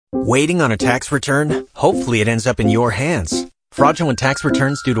Waiting on a tax return? Hopefully it ends up in your hands. Fraudulent tax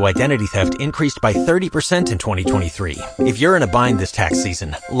returns due to identity theft increased by 30% in 2023. If you're in a bind this tax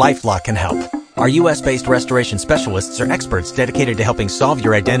season, LifeLock can help. Our U.S.-based restoration specialists are experts dedicated to helping solve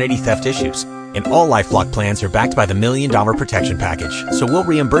your identity theft issues. And all LifeLock plans are backed by the $1 Million Protection Package. So we'll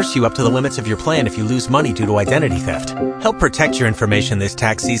reimburse you up to the limits of your plan if you lose money due to identity theft. Help protect your information this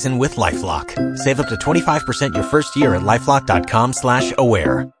tax season with LifeLock. Save up to 25% your first year at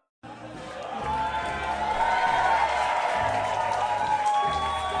LifeLock.com/aware.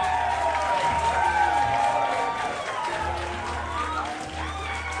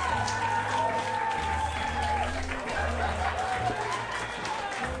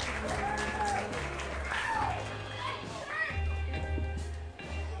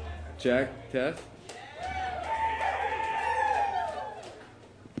 Check, test.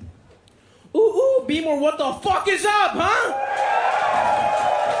 Ooh, Beamer, what the fuck is up, huh?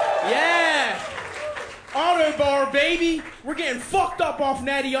 Yeah. Ottobar, baby. We're getting fucked up off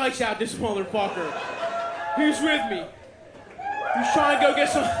Natty Ice out this motherfucker. Who's with me? Who's trying to go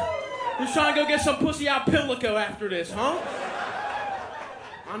get some pussy out Pimlico after this, huh?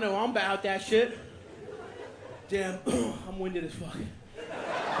 I know I'm about that shit. Damn, I'm winded as fuck.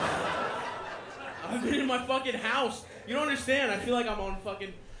 I've been in my fucking house. You don't understand. I feel like I'm on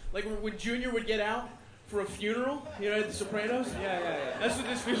fucking... Like when Junior would get out for a funeral, you know, at The Sopranos? Yeah. That's what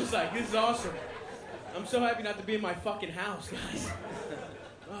this feels like. This is awesome. I'm so happy not to be in my fucking house, guys.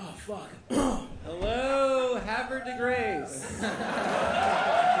 Oh, fuck. Hello, Havre de Grace.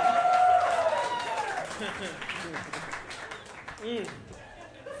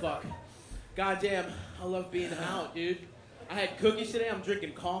 Fuck. Goddamn, I love being out, dude. I had cookies today. I'm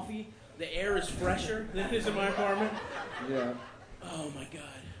drinking coffee. The air is fresher than it is in my apartment. Yeah. Oh my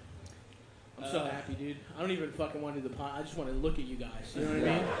god. I'm so happy, dude. I don't even fucking want to do the pod. I just want to look at you guys. You know what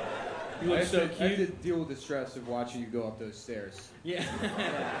I mean? You look so cute. I have to deal with the stress of watching you go up those stairs. Yeah.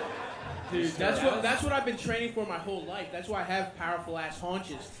 Dude, that's what I've been training for my whole life. That's why I have powerful ass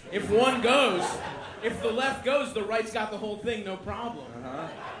haunches. If one goes, if the left goes, the right's got the whole thing, no problem.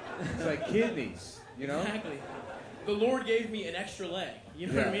 It's like kidneys, you know? Exactly. The Lord gave me an extra leg. You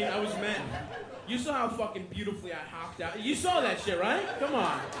know what I mean? I was meant. You saw how fucking beautifully I hopped out. You saw that shit, right? Come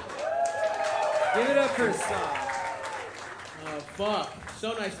on. Give it up for a song. Oh, fuck.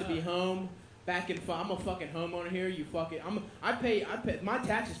 So nice to be home. Back in... I'm a fucking homeowner here. You fucking... I pay... My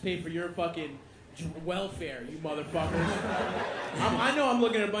taxes pay for your fucking welfare, you motherfuckers. I know I'm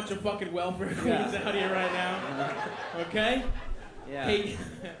looking at a bunch of fucking welfare queens out here right now. Okay? Yeah. Hey,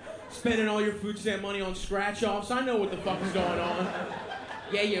 spending all your food stamp money on scratch-offs. I know what the fuck is going on.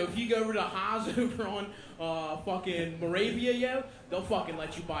 Yeah, yo, if you go over to Haas over on fucking Moravia, yo, they'll fucking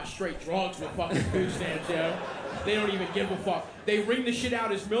let you buy straight drugs with fucking food stamps, yo. They don't even give a fuck. They wring the shit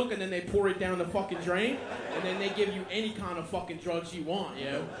out as milk and then they pour it down the fucking drain and then they give you any kind of fucking drugs you want,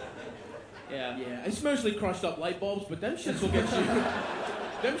 yo. Yeah. It's mostly crushed up light bulbs, but them shits will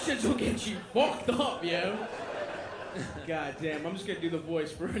get you fucked up, yo. God damn, I'm just gonna do the voice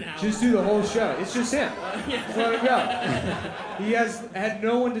for an hour. Just do the whole show. It's just him. Just let him go. He has had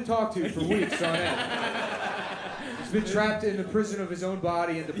no one to talk to for weeks on end. He's been trapped in the prison of his own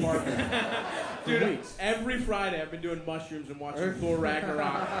body and department for weeks. Every Friday I've been doing mushrooms and watching Thor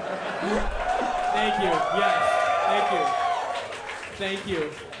Ragnarok. Thank you. Yes. Thank you.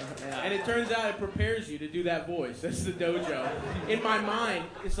 And it turns out it prepares you to do that voice. That's the dojo. In my mind,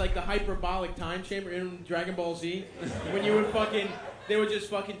 it's like the hyperbolic time chamber in Dragon Ball Z. When you would fucking, they would just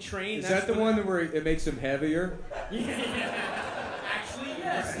fucking train. Is that the one where it makes him heavier? Yeah. Actually,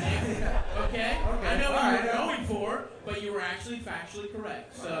 yes. Okay. I know what you're going for, but you were actually factually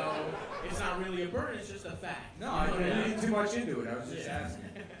correct. So it's not really a burn, it's just a fact. No, I didn't read too much into it. I was just asking.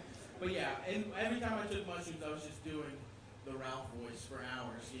 But yeah, and every time I took mushrooms, I was just doing the Ralph voice for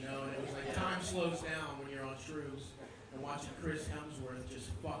hours, you know, and it was like time slows down when you're on shrooms and watching Chris Hemsworth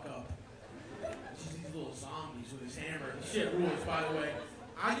just fuck up. Just these little zombies with his hammer. The shit rules, by the way.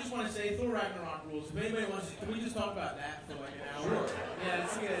 I just want to say Thor Ragnarok rules. If anybody wants to, can we just talk about that for like an hour? Sure. Yeah,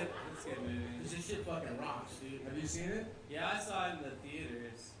 it's good. It's a good movie. Because this shit fucking rocks, dude. Have you seen it? Yeah, I saw it in the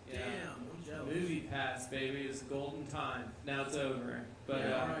theaters. Yeah. Damn, I'm jealous. Movie pass, baby. It was a golden time. Now it's over. But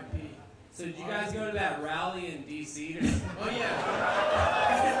yeah, R.I.P. So did you guys go to that rally in D.C.? Oh yeah.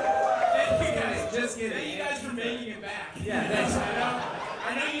 Thank you guys. Just kidding. Thank you guys for making it back. Yeah, thanks.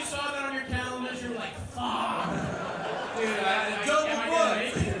 I know you saw that on your calendars. You're like, fuck. Dude, am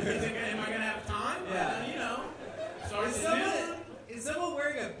I gonna have time? Yeah. You know. Sorry. Is someone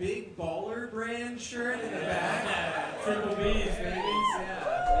wearing a big baller brand shirt in the back? Yeah. Triple B's, baby.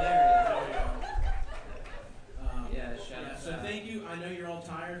 Yeah. Hilarious. So thank you. I know you're all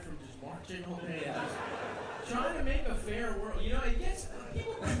tired. tired from just marching all day. Just trying to make a fair world. You know, it gets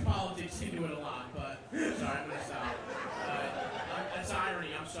people bring politics into it a lot, but sorry, I'm gonna stop. That's irony.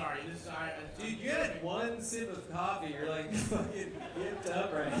 I'm sorry. This is Dude, you had one sip of coffee. You're like fucking gimped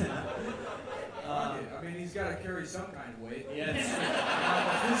up right now. I mean, he's got to carry some kind of weight. Yeah, it's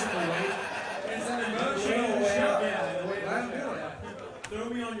Not physical weight. It's an emotional weight. Yeah, the weight Let him do it. throw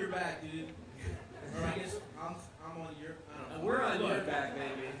me on your back, dude. Or I guess I'm on your. I don't know. We're on your back,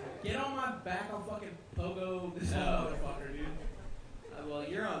 baby. Get on my back. I'll fucking pogo this motherfucker, dude. Well,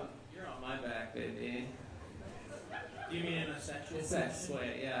 you're on my back, baby. Do you mean in a sexual Sex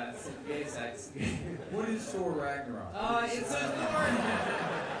way, yeah, it's gay sex. What is Thor Ragnarok? It's a Thor.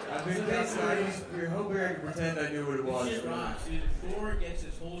 I think that's you're hoping I can pretend I knew what it was. Shit rocks, dude. Thor gets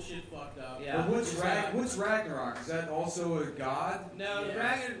his whole shit fucked up. Yeah. But what's Ragnarok? Is that also a god? No,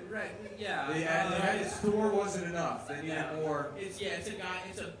 Yeah. Yeah. Thor wasn't enough. They needed more. It's a guy.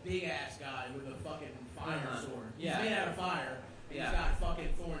 It's a big ass guy with a fucking fire sword. He's Yeah. made out of fire. Yeah. He's got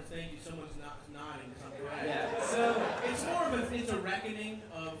fucking thorns. Thank you. Someone's nodding. Because I'm correct. Yeah. So it's more of a reckoning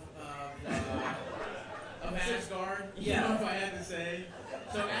of Asgard. You Yeah. know, if I had to say.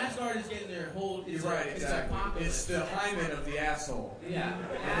 So Asgard is getting their whole. You're right, exactly. It's the hymen of the asshole. yeah,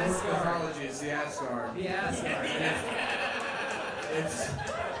 Norse Asgard. mythology is the Asgard. The Asgard.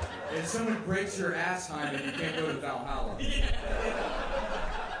 If someone breaks your ass hymen, you can't go to Valhalla.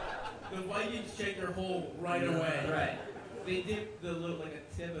 The Vikings shake their hole right away. Right. They dip the little like a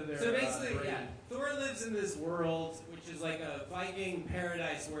tip of their. So basically, brain. Thor lives in this world, which is like a Viking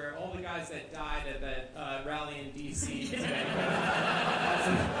paradise where all the guys that died at that rally in D.C. today.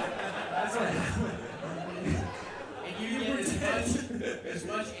 That's what happened. And you get as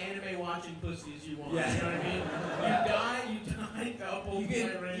much anime watching pussy as you want. Yeah. You know what I mean? You die, double.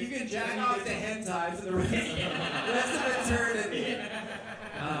 You can jack off to hentai for the rest of eternity.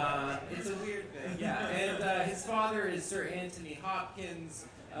 It's a weird thing. Yeah, and his father is Sir Anthony Hopkins,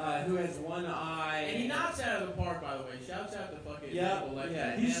 who has one eye. And he knocks out of the park, by the way. Shouts out to fucking Hannibal Lecter.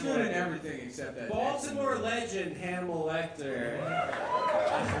 Yeah, He's Hannibal good in Lecter. everything except that. Baltimore legend Hannibal Lecter.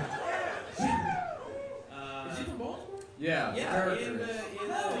 Is he from Baltimore? Yeah. Yeah, in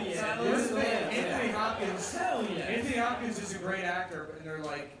Hell yeah. Here's the thing, Anthony Hopkins. Hell yeah. Anthony Hopkins is a great actor, and they're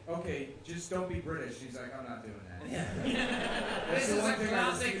like, okay, just don't be British. He's like, I'm not doing that. That's This the is one a thing I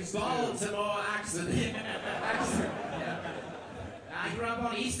classic refuse to do. Baltimore accent. I grew up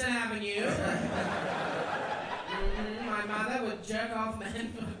on Eastern Avenue. My mother would jerk off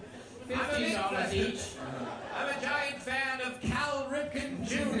men for $15 each. I'm a giant fan of Cal Ripken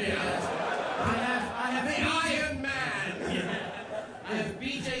Jr. I have the Iron Man. I have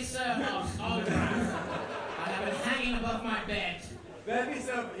BJ Surhoff's autograph. I have it hanging above my bed. That'd be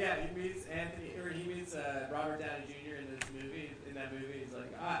so. Yeah, he meets Robert Downey Jr. in this movie. In that movie, he's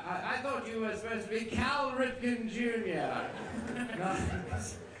like, I thought you were supposed to be Cal Ripken Jr.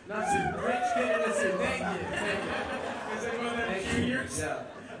 not some rich kid in a suit. Thank you. Is it one of them juniors? Yeah.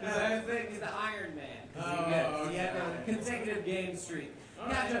 He's the Iron Man. He had a consecutive game streak.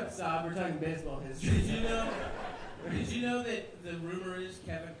 Catch up, Saab. We're talking baseball history. Did you know that the rumor is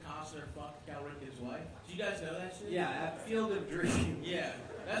Kevin Costner fucked Cal Ripken's wife? Do you guys know that shit? Yeah, at Field of Dreams. Yeah.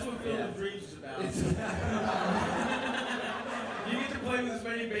 That's what Field of Dreams is about. You get to play with as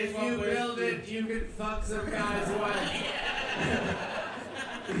many baseball If you players. build it, you can fuck some guy's wife.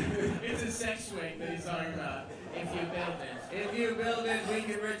 It's a sex swing that he's talking about. If you build it. If you build it, we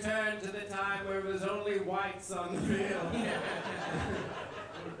can return to the time where it was only whites on the field.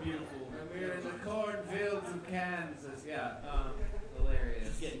 What beautiful. When we were in the cornfields of Kansas. Yeah, hilarious.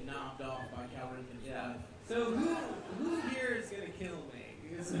 Just getting knocked off by Cal Ripken's wife. So who here is gonna kill me?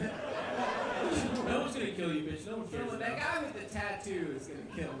 Because No one's gonna kill you, bitch. No one cares. that guy with the tattoo is gonna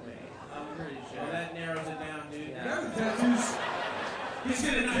kill me. I'm pretty sure. Well, that narrows it down, dude. Yeah. Yeah, tattoos. He's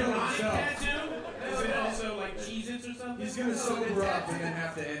gonna kill himself. Tattoo? Is it also like Cheez-Its or something? He's gonna sober up and then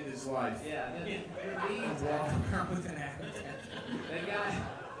have to end his life. Yeah. Walk around with an attitude. That guy,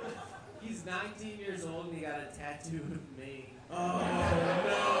 he's 19 years old and he got a tattoo of me. Oh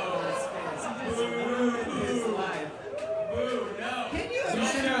He just ruined his life. Boo, no. Can you He's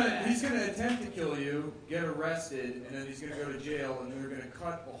imagine gonna, that? he's gonna attempt to kill you, get arrested, and then he's gonna go to jail, and they're gonna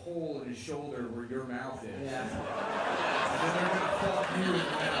cut a hole in his shoulder where your mouth is. Yeah. And then they're gonna fuck you in the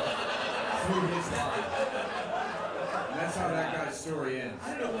mouth through his life. And that's how that guy's story ends. I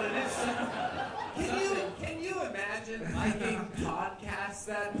don't know what it is. Can you imagine liking podcasts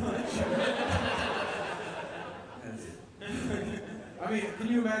that much? I mean, can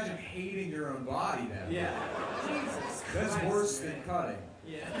you imagine hating your own body then? Yeah. Jesus Christ. That's worse than cutting.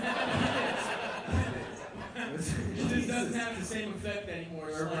 Yeah. It just doesn't have the same effect anymore,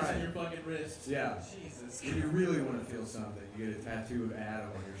 slicing Right. your fucking wrists. Yeah. Jesus. If you really want to feel something, you get a tattoo of Adam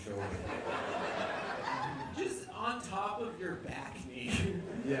on your shoulder. Just on top of your back knee.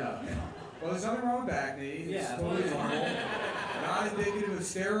 Yeah. Well, there's nothing wrong with back knee. It's Yeah. totally normal. Not indicative of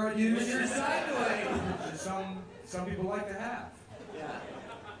steroid use. When you're cycling. Which some people like to have. Yeah.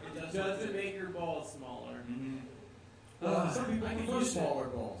 Does it make your balls smaller? Well, some people prefer smaller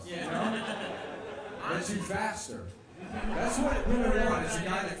balls. Yeah. You know? Makes you faster. That's what women want. It's a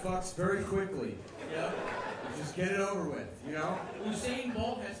guy that fucks very quickly. Yep. Just get it over with, you know? Usain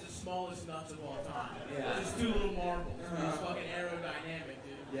Bolt has the smallest nuts of all time. Yeah. Just two little marbles. He's fucking aerodynamic,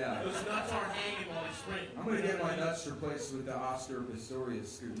 dude. Yeah. Those nuts aren't hanging while they sprint. I'm gonna get my nuts replaced with the Oscar Pistorius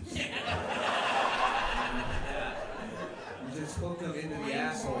scoops. You just hook them into the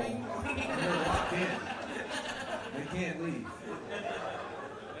asshole. They're locked in. They can't leave.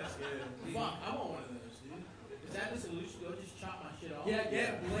 That's good. Fuck, I want one of those, dude. Is that the solution? Go just chop my shit off? Yeah,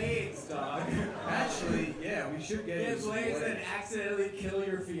 get blades, dog. Actually, yeah, we should get Get blades and accidentally kill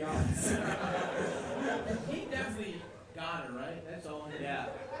your fiance. He definitely got her, right? That's all. Yeah.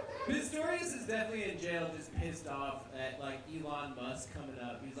 Pistorius is definitely in jail, just pissed off at like Elon Musk coming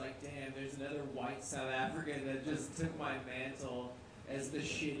up. He's like, damn, there's another white South African that just took my mantle as the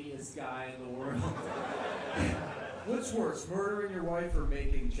shittiest guy in the world. What's worse, murdering your wife or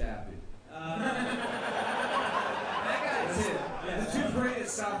making Chappie? That guy too. The two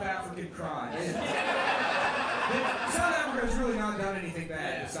greatest South African crimes. South Africa has really not done anything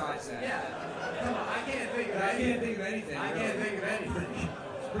bad besides that. Yeah. Come on, I can't think of I anything. can't think of anything. I really. can't think of anything.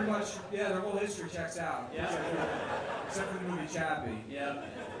 Pretty much, yeah, their whole history checks out. Yeah. Except for the movie Chappie. Yeah.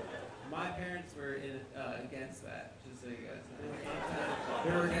 My parents were against that, just so you guys know.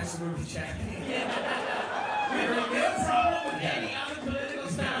 They were against the movie Chappie. We have no problem with any other political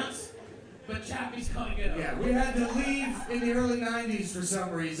stance, but Chappie's gonna get over. Yeah, we had to leave in the early 90s for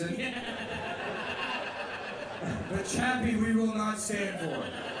some reason. But Chappie we will not stand for.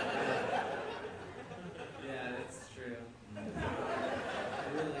 Yeah, that's true. It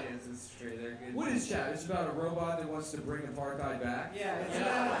really is. It's true. They're good. What is Chappie? It's about a robot that wants to bring apartheid back. Yeah, it's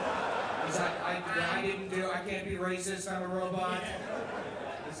It's like, I can't be racist, I'm a robot.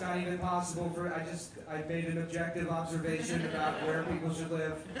 It's not even possible for, I made an objective observation about where people should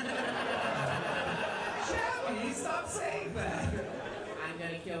live. Chappie, stop saying that. I'm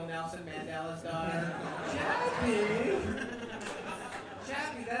gonna kill Nelson Mandela's daughter.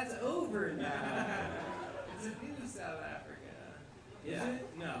 Chappie, that's over now. It's a new South Africa. Is it?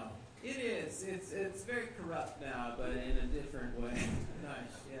 No. It is. It's very corrupt now, but in a different way.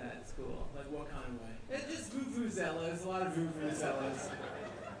 Nice. Yeah, it's cool. Like what kind of way? It's just vuvuzelas, a lot of vuvuzelas.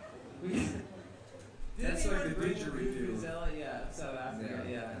 That's like the didgeridoo. Vuvuzela, yeah, South Africa,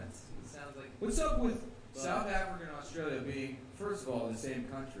 Yeah. yeah. It sounds like... What's up with South Africa and Australia being, first of all, the same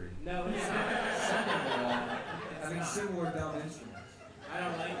country? No, it's not. Second of all, having not. similar dumb instruments. I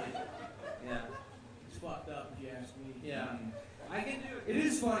don't like it. Yeah. It's fucked up if you ask me. Yeah. I can do it. It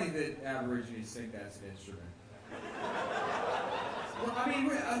is funny that Aborigines think that's an instrument. Well, I mean,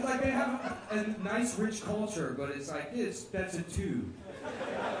 like they have a nice, rich culture, but it's like that's a tube. I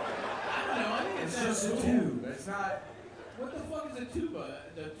don't know. I think It's just a tube. It's not What the fuck is a tuba?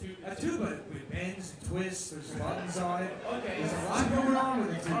 The tuba. a tuba. It bends, and twists. There's buttons on it. Okay. There's a lot going on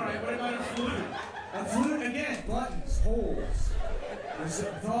with a tuba. All right. What about a flute? A flute again, buttons, holes. There's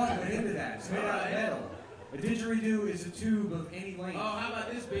some thought went into that. It's made out of metal. A didgeridoo is a tube of any length. Oh, how about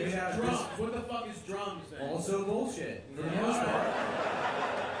this bitch? Yeah, Drums. this- What the fuck is drums then? Also bullshit for the Yeah. most part.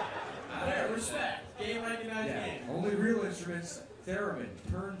 Fair, respect. Game recognized Yeah. game. Only real instruments: theremin,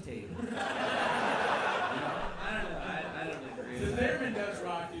 turntable. I don't know. I don't agree The with that. theremin does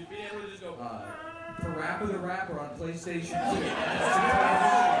rock, dude. Being able to just go. Parappa the Rapper on PlayStation 2.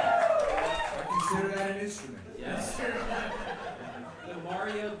 I consider that an instrument. Yes. The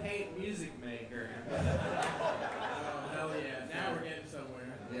Mario Paint Music Maker. Oh, hell yeah. Now we're getting somewhere.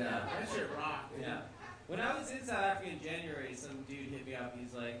 Yeah. That shit rock, dude. Yeah. When I was in South Africa in January, some dude hit me up.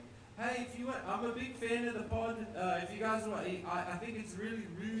 He's like, "Hey, if you want, I'm a big fan of the pod. If you guys want, I think it's really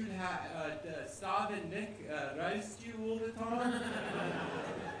rude how Stav and Nick roast you all the time.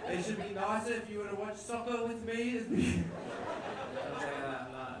 It should be nicer if you want to watch soccer with me." I was like,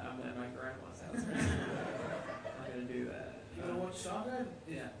 I'm at my grandma's house. I'm not gonna do that. You want to watch soccer?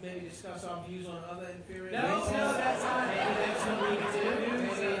 Yeah. Maybe discuss our views on other inferior No, races? that's not. Maybe that's what we can do.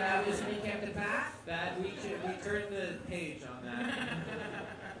 Maybe this weekend the path. That we turn the page on that.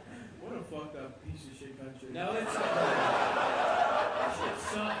 What a fucked up piece of shit country. No, it's not. That shit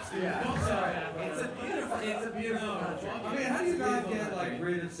sucks, dude. Yeah. Fuck South Africa. It's a beautiful It's a beautiful country. I mean, how do you not get like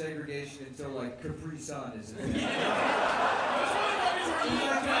rid of segregation until like Capri Sun is a thing?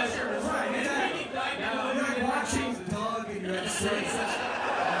 Right, exactly. You're like watching Doug and you're at Slice.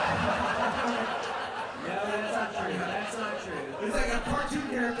 No, that's not true. That's not true. It's like a cartoon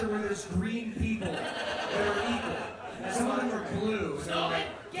character where there's green people that are equal. Some of them are blue. So like,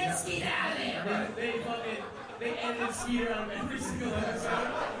 Get Skeet out of there! Right. They edited Skeeter out of every single episode.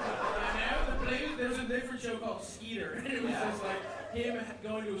 And now the Blues, there's a different show called Skeeter. And it was just like him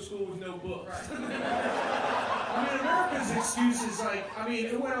going to a school with no books. I mean, America's excuse is like, I mean,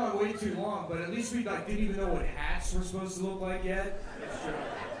 it went on way too long, but at least we like didn't even know what hats were supposed to look like yet. That's true.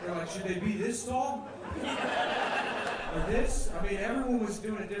 They're like, should they be this tall? Or this? I mean, everyone was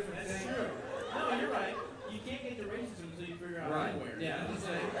doing a different thing. That's true. No, you're right. You can't get to racism until you figure out anywhere. Yeah.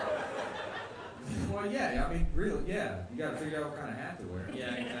 Well, yeah, I mean, really, yeah. You gotta figure out what kind of hat to wear.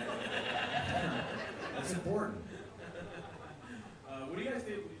 Yeah, exactly. That's important. What do you guys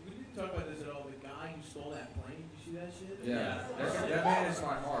think? We didn't talk about this at all. The guy who stole that plane, did you see that shit? Yeah. That man is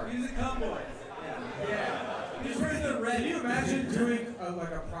my heart. He's a cowboy. Yeah. He's wearing the red. Can you imagine doing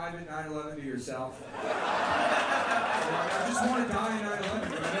like a private 9/11 to yourself? I just want to die in 9/11,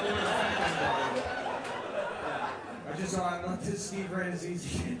 but I don't want to affect anybody. I just want to let this Steve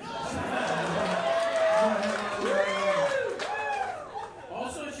Rannazzisi.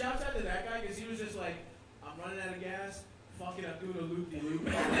 Also, shouts out to that guy because he was just like, I'm running out of gas. Fuck it, I'm doing a loop-de-loop.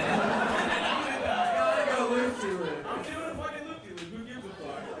 Gotta go loop-de-loop. I'm doing a fucking loop-de-loop. Who gives a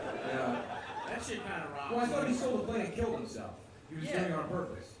fuck? Yeah. That shit kind of rocks. Well, I thought he stole the plane and killed himself. He was doing it on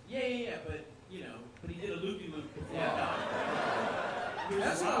purpose. Yeah, but, you know, but he did a loop-de-loop before he died.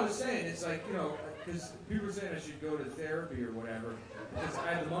 That's what I was saying. It's like, you know, because people are saying I should go to therapy or whatever. Because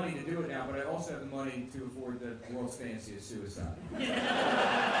I have the money to do it now, but I also have the money to afford the world's fanciest suicide.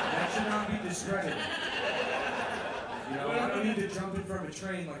 That should not be discredited. You know, I don't need to jump in from a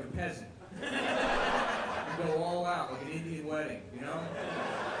train like a peasant. And go all out like an Indian wedding, you know?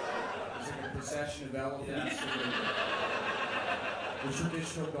 It's like a procession of elephants. The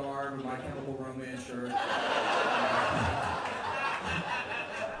traditional garb of My Chemical Romance shirt.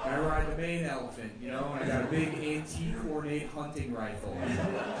 I ride the main elephant, you know, and I got a big antique ornate hunting rifle.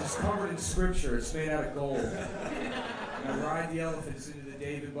 Just covered in scripture, it's made out of gold. And I ride the elephants into the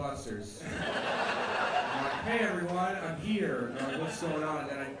Dave & Buster's. I'm like, hey everyone, I'm here. And I'm like, what's going on? And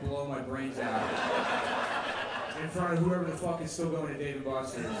then I blow my brains out. In front of whoever the fuck is still going to Dave &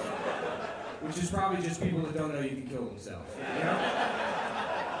 Buster's. Which is probably just people that don't know you can kill themselves, you know?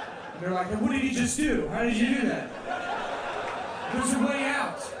 And they're like, what did he just do? How did you do that? There's a way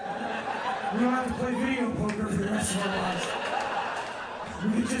out. We don't have to play video poker for the rest of our lives. We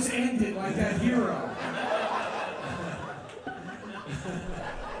could just end it like that hero.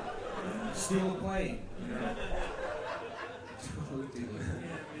 Steal a plane.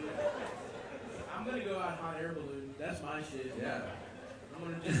 I'm gonna go out hot air balloon. That's my shit. Yeah. I'm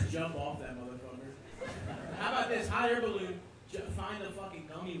gonna just jump off that motherfucker. How about this? Hot air balloon. Find the fucking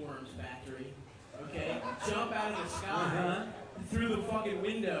gummy worms factory. Okay? Jump out of the sky through the fucking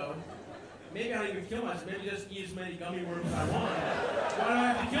window. Maybe I don't even kill myself. Maybe just eat as many gummy worms as I want. Why do I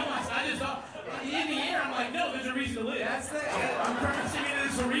have to kill myself? I just thought, in the air, I'm like, no, there's a reason to live. That's the I'm crashing into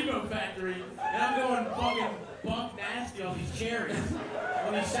this Haribo factory, and I'm going fucking buck nasty on these cherries.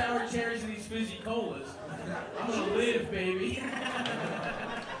 On these sour cherries and these fizzy colas. I'm gonna live, baby. I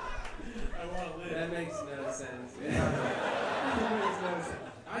wanna live. That makes no sense. That makes no sense.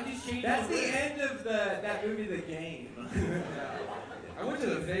 I just changed That's the end of that movie, The Game. I went to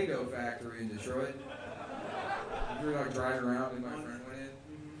the Fago factory in Detroit. We were like driving around and my friend went in.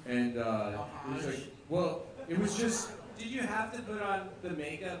 And it was like, well, it was just... Did you have to put on the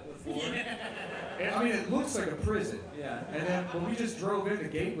makeup before? I mean, it looks like a prison. Yeah. And then when we just drove in, the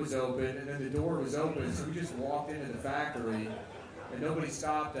gate was open, and then the door was open, so we just walked into the factory, and nobody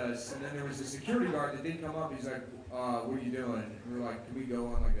stopped us. And then there was a security guard that did come up. He's like, what are you doing? And we were like, can we go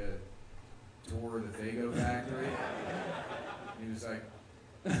on like a tour of the Fago factory? And he was like,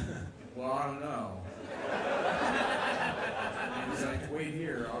 well, I don't know. And he was like, wait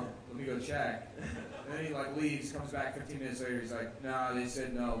here, let me go check. And then he like leaves, comes back 15 minutes later, he's like, nah, they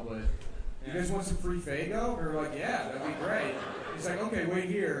said no, but you guys want some free Fago? We were like, yeah, that'd be great. He's like, okay, wait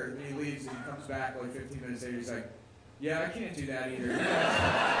here. And he leaves and he comes back like 15 minutes later, he's like, yeah, I can't do that either. You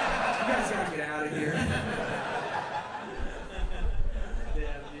guys gotta get out of here.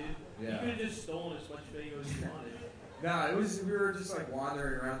 Yeah, dude. Yeah. You could have just stolen as much Fago as you wanted. No, we were just like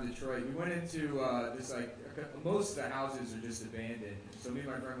wandering around Detroit. We went into this like, most of the houses are just abandoned. So me and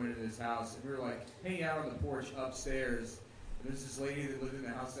my friend went into this house and we were like hanging out on the porch upstairs. And there's this lady that lived in the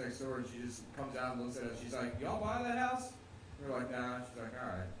house next door, and she just comes out and looks at us. She's like, "Y'all buy that house?" We're like, "Nah." She's like, "All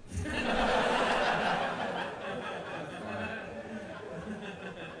right."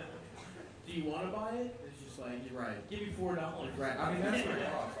 Do you want to buy it? It's just like, You're right. give me $4. Right. I mean, that's what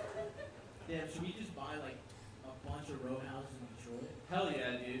it costs. Damn, should we just buy like a bunch of row houses in Detroit? Hell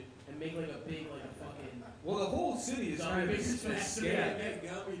yeah, dude. And make like a big, like a fucking... Well, the whole city is kind of a scam.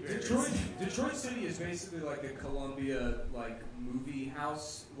 Detroit City is basically like a Columbia like movie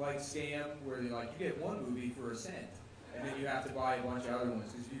house like scam where they like you get one movie for a cent, and then you have to buy a bunch of other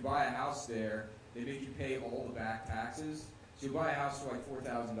ones. Because if you buy a house there, they make you pay all the back taxes. So you buy a house for like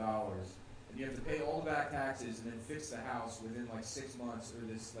 $4,000, and you have to pay all the back taxes and then fix the house within like 6 months, or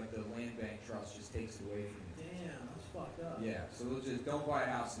this like the land bank trust just takes it away from you. Damn, that's fucked up. Yeah, so they'll just don't buy a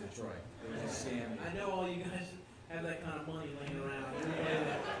house in Detroit. They'll just scam you. I know all you guys have that kind of money laying around.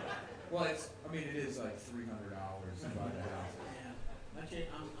 Well, it is like $300 to buy the house. Yeah,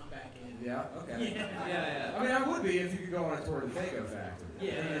 I'm back in. Yeah. Okay. Yeah. I mean, I would be if you could go on a tour of the Faygo factory.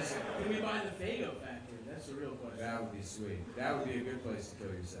 Yeah. Can we buy the Faygo factory? That's the real question. That would be sweet. That would be a good place to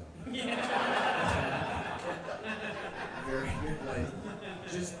kill yourself. Yeah. Very good place.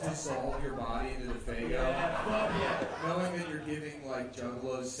 Just dissolve your body into the Faygo. Yeah. Knowing that you're giving like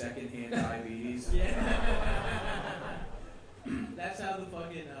juggalos secondhand diabetes. Yeah. That's how the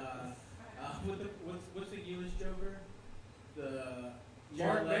fucking what's the Jewish Joker? The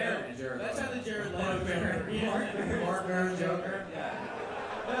Mark Maron. That's how the Jared Leto Joker. Mark Maron Joker. Yeah.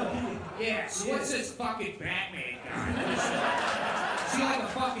 Yeah. So what's this fucking Batman guy? Is he like a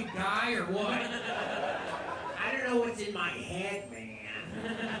fucking guy or what? I don't know what's in my head, man.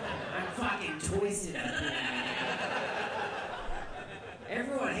 I'm fucking twisted up here, man.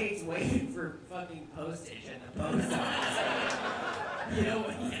 Everyone hates waiting for fucking postage at the post office. You know,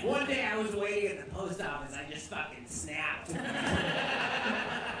 one day I was waiting at the post office, I just fucking snapped.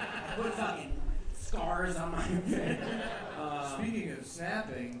 I put fucking scars on my head. Speaking of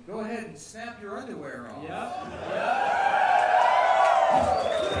snapping, go ahead and snap your underwear off.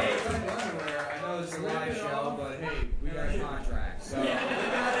 Hey, underwear. I know it's a live show, but hey, we got a contract, so We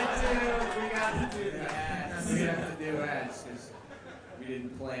gotta do that. we have to do ads because we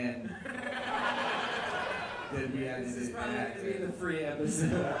didn't plan that we had to This is do probably that. going to be the free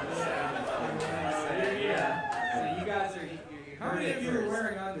episode. Yeah. So you guys are... How many of you are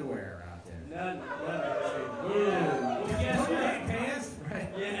wearing underwear out there? None. Ooh. Guess Don't you what? wear pants? Right.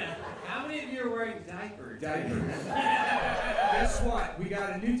 Yeah. How many of you are wearing diapers? Diapers. Guess what? We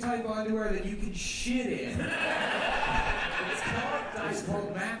got a new type of underwear that you can shit in. It's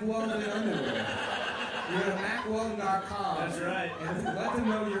called Mack Weldon underwear. You go to MackWeldon.com. That's right. And let them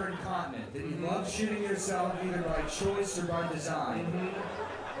know you're incontinent, that you love shitting yourself either by choice or by design. And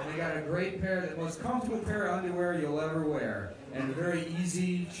they got a great pair, the most comfortable pair of underwear you'll ever wear. And a very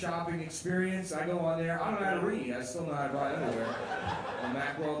easy shopping experience. I go on there. I don't know how to read. I still know how to buy underwear. On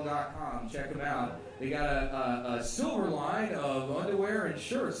MackWeldon.com. Check them out. They got a silver line of underwear and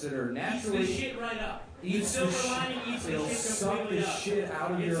shirts that are naturally... Eats the shit right up. Eats Silver the lining eats the It'll shit suck completely the up. shit out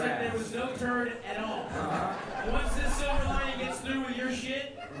of It's your like ass. there was no turd at all. Once this silver lining gets through with your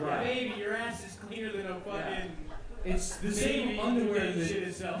shit, Right. baby, your ass is cleaner than a fucking... It's the same underwear that shit that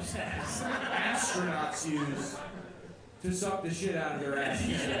itself has. astronauts use to suck the shit out of their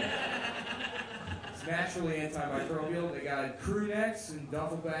asses. It's naturally antimicrobial. They got crew necks and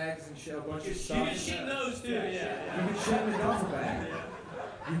duffel bags and shit, a bunch of You stuff. can shit in those too, yeah. You can shit in the duffel bag.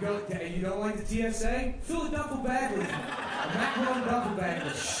 You don't like the TSA? Fill a duffel bag with a Mack Weldon duffel bag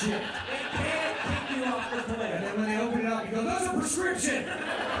with shit. They can't kick you off the plane. And then when they open it up, you go, "That's a prescription!"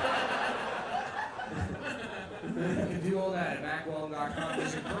 You can do all that at MackWeldon.com.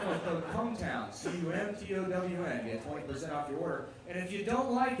 Use your promo code CUMTOWN, CUMTOWN. Get 20% off your order. And if you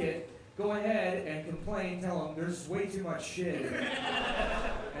don't like it, go ahead and complain. Tell them there's way too much shit.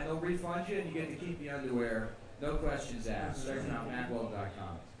 And they'll refund you, and you get to keep the underwear. No questions asked. Check them out,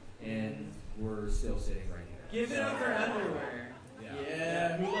 MackWeldon.com. And we're still sitting right here. Give it up for underwear.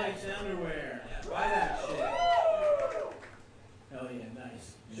 Yeah, who likes underwear? Buy that shit. Hell yeah,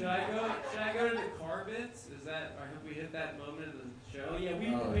 nice. Should I go to the car bits? Is that? I hope we hit that moment of the show. Oh yeah, we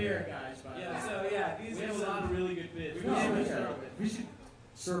Oh, prepare, guys. By the way. Yeah. So yeah, these We are have a some. lot of really good bits. We What should we should, start with? we should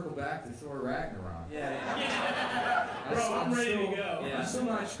circle back to Thor Ragnarok. Yeah. Bro, I'm ready to go. Yeah. I'm so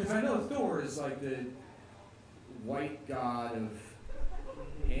much because I know Thor is like the white god of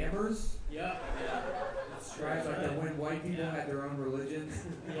hammers. Yep. Right? Like that when white people had their own religion.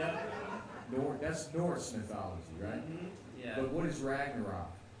 Yep. That's Norse mythology, right? Mm-hmm. Yeah. But what is Ragnarok?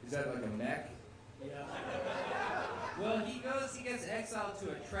 Is that like a mech? Yep. Well, he gets exiled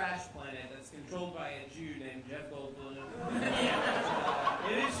to a trash planet that's controlled by a Jew named Jeff Goldblum.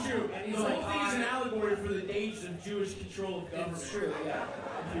 It is true. And The he's whole like, thing is an allegory for the dangers of Jewish control of government. It's true, yeah.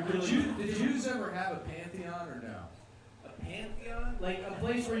 Did Jews ever have a pantheon or no? A pantheon? Like a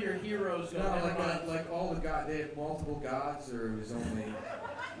place where your heroes go. No, like all the gods. They had multiple gods, or it was only.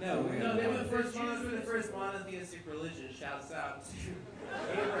 No, they were the first Jews were the first monotheistic religion. Shouts out to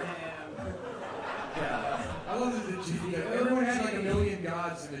Abraham. Yeah, I love that the Jews. Everyone had like a million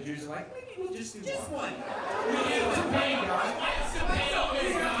gods, and the Jews are like, maybe we'll just do one. We used to pay God.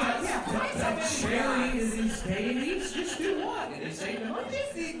 Charity is these deities. Just do one, and they say no.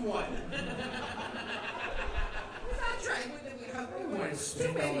 Just need one. We're not trying. We're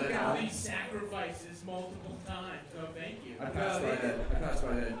too many gods. These sacrifices multiple times. Oh, thank you. I passed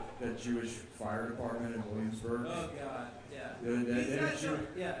by that Jewish fire department in Williamsburg. Oh God, yeah.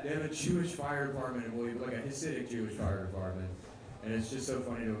 They have a Jewish fire department in Williamsburg, like a Hasidic Jewish fire department, and it's just so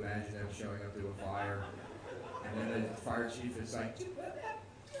funny to imagine them showing up to a fire, and then the fire chief is like,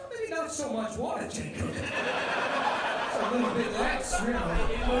 maybe not so much water, Jacob. It's a little bit less, really.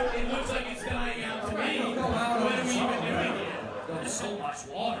 It looks like it's dying out to me. Go out What on are we even doing here? Don't so much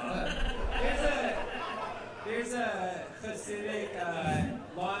water. There's a Hasidic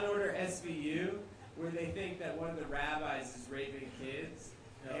Law and Order SVU where they think that one of the rabbis is raping kids,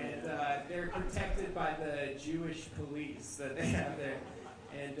 and they're protected by the Jewish police that they have there.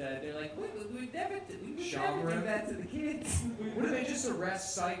 And they're like, we would never do that to the kids. What do they just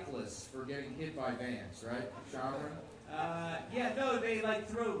arrest cyclists for getting hit by vans, right? Genre? Yeah, no, they like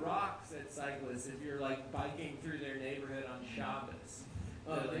throw rocks at cyclists if you're like biking through their neighborhood on Shabbos.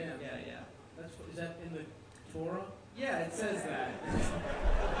 Oh, like, damn. Yeah. Is that in the Torah? Yeah, it says that.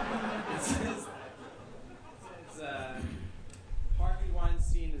 it says Harvey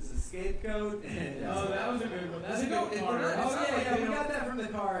Weinstein is a scapegoat. And, Oh, that was a good one. That's a good It's car. not Oh, like yeah, they we don't- got that from the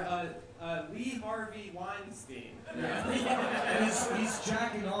car. Lee Harvey Weinstein. And he's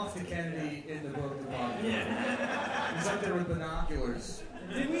jacking off to Kennedy in the book department. Yeah. He's up there with binoculars.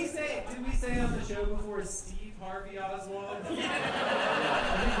 Did we say on the show before Steve Harvey Oswald? I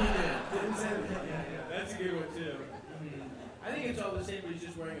think we did. Didn't say that. Yeah. That's a good one, too. I think it's all the same, but he's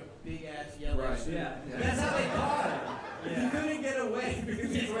just wearing a big ass yellow Right. suit. Yeah. That's how they caught him. Yeah. He couldn't get away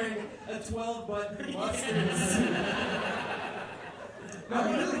because he's wearing a 12-button mustard suit. No,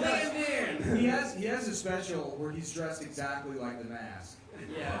 he really does. in. He has a special where he's dressed exactly like The Mask.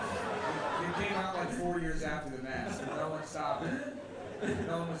 Yeah. It came out like 4 years after The Mask, and no one stopped it.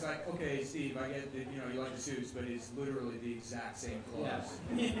 No one was like, okay, Steve, I get that, you like the suits, but it's literally the exact same clothes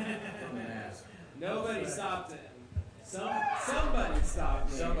from The Mask. Nobody stopped him. Somebody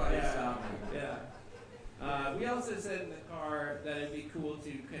stopped me. Somebody Yeah. stopped me. Yeah. We also said in the car that it'd be cool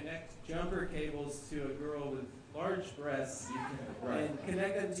to connect jumper cables to a girl with large breasts and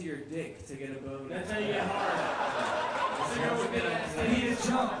connect them to your dick to get a boner. That's how you get hard. That's a girl with big ass I need a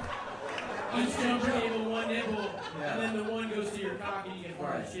jump. Each jumper cable, one nipple, and then the one goes to your cock and you get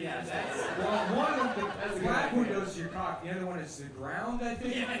hard Right. shit. Yeah, that's Well, one of the That's black good. one goes to your cock, the other one is the ground, I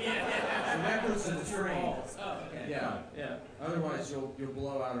think. Yeah. So that goes to the frame. balls. Oh, okay. Yeah. Otherwise, you'll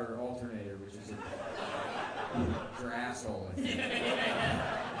blow out her alternator, which is your asshole. I think.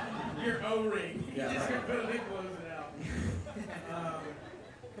 Your O-ring. Yeah, You just right. completely blows it out.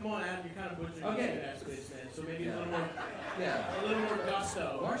 Come on, Adam, you're kind of butchering Okay. the ass bitch, man. So maybe Yeah. a Yeah. little more gusto.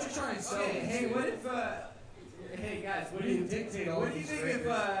 Why don't you try and sell Okay, these hey, things? what if, hey guys, what do You you dictate all what do you these think if,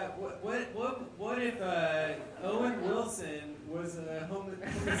 records. what if, Owen Wilson was a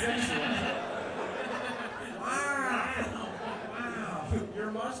homosexual? Wow.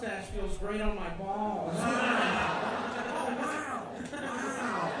 Your mustache feels great on my balls.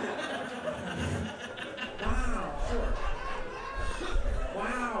 Wow. Sure.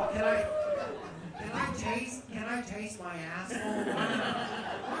 Wow. Can I taste my asshole?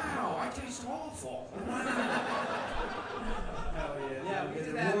 Wow, I taste awful. Hell yeah. Yeah, we did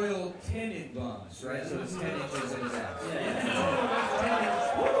They're that. royal Tenenbaums, right? So it's 10 inches in his ass.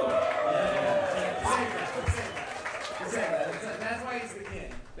 That's why he's the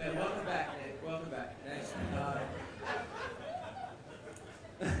king. Welcome back, Nick. Welcome back. Thanks.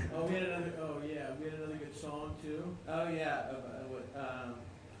 We had another good song too. Oh yeah.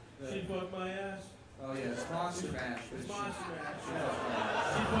 She fucked my ass. Oh yeah, it's Monster Mash. but It's she- Monster Mash. She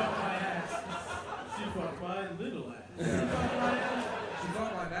fucked my ass. She fucked my little ass. She fucked my ass. She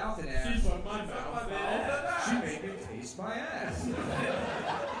fucked my mouth and She ass. fucked my mouth. She made me taste my ass.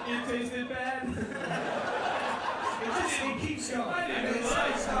 It tasted bad. It keeps going. I didn't It's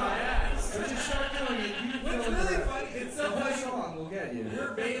like like my ass. So just start doing it. You What's really funny, it's so the funny. song will get you.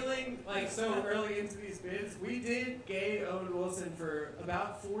 We're bailing like so early into these bids. We did gay Owen Wilson for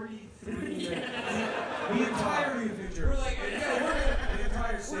about 43 minutes. The entire new picture. We're like, yeah, the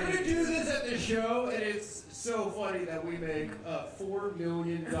entire we're gonna do this at the show, and it's so funny that we make $4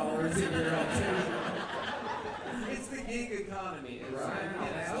 million a year on TV. It's the gig economy. It's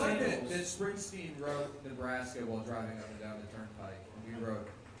I like that Springsteen wrote Nebraska while driving up and down the turnpike. And we wrote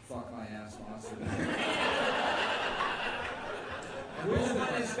 "Fuck my ass, monster." Both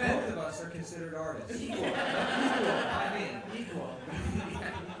of us are considered artists. Equal.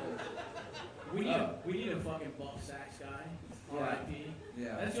 We need a fucking buff sax guy. R.I.P.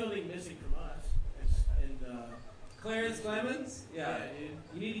 Yeah. That's the only thing missing from us. Clarence Clemens? Yeah, dude.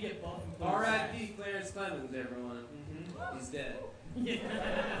 You need to get buff and play R.I.P. Clarence Clemens, everyone. Mm-hmm. He's dead.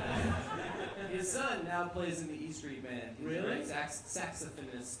 His son now plays in the E Street Band. He's really? a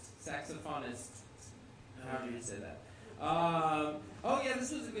saxophonist. How do you say that? Oh yeah,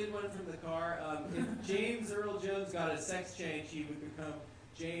 this was a good one from the car. If James Earl Jones got a sex change, he would become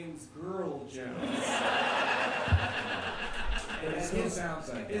James Girl Jones. And it still sounds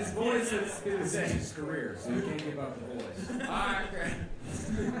like his that. voice is the This same. is his career, so you can't give up the voice.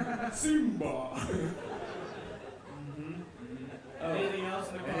 Simba. Anything else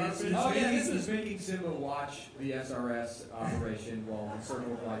in the car? He's making Simba watch the SRS operation while the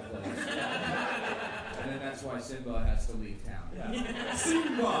Circle of Life plays. And then that's why Simba has to leave town. Yeah.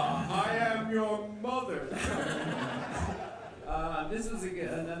 Simba, I am your mother. This was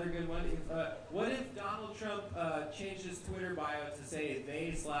another good one. What if Donald Trump changed his Twitter bio to say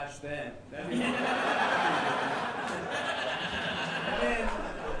they/them? That'd be And then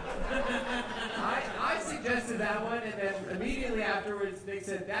I suggested that one, and then immediately afterwards Nick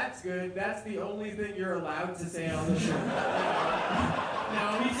said, "That's good. That's the only thing you're allowed to say on the show."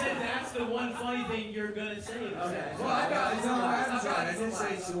 No, he said that's the one funny thing you're gonna say. Okay. Well, I did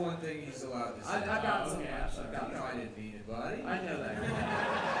say it's the one thing he's allowed to say. I got some okay. laughs. I didn't mean it, buddy. I know that.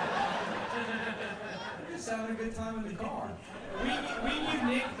 We're just having a good time in the car. We knew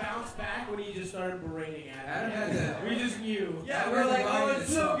Nick bounced back when he just started berating Adam Adam. had to. We just knew. Yeah, we're like, oh,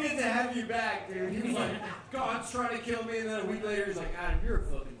 it's so good to have you back, dude. He was like, God's trying to kill me, and then a week later he's like, Adam, you're a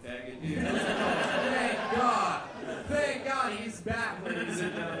fucking faggot, dude. I was like, oh, thank God. Thank God he's back, ladies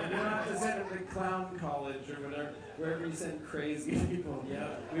and gentlemen. We don't have to send him to clown college or whatever, wherever you send crazy people.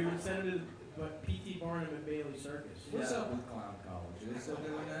 Yeah, we would send him to P.T. Barnum and Bailey Circus. What's up with clown college? Are they still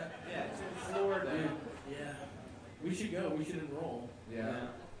doing that? Yeah, it's in Florida. Yeah. We should go. We should enroll. Yeah.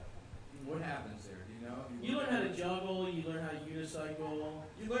 What happens there? Do you know? You learn how to juggle. You learn how to unicycle.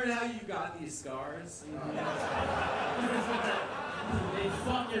 You learn how you got these scars. They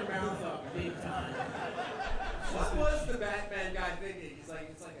fuck your mouth up big time. What was the Batman guy thinking? He's like,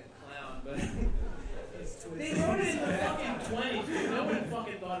 it's like a clown, but it's twisted. They wrote it in the fucking 20s, dude. No one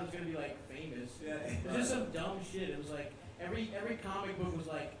fucking thought it was gonna be like famous. Yeah. It was just some dumb shit. It was like every comic book was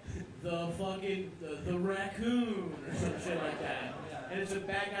like the fucking the raccoon or some shit like that. And it's a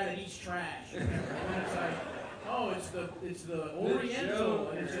bad guy that eats trash. And it's like, oh, it's the Oriental,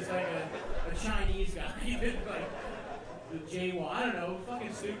 and it's just like a Chinese guy. like the J1. I don't know.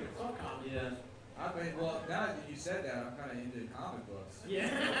 Fucking stupid. Fuck comic. Yeah. I mean, well, now that you said that, I'm kind of into comic books. Yeah.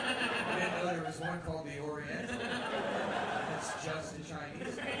 I didn't know there was one called The Oriental. It's just a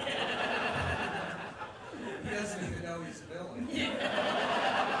Chinese guy. He doesn't even know he's a villain. He's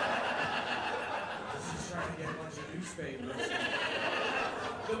just trying to get a bunch of newspapers.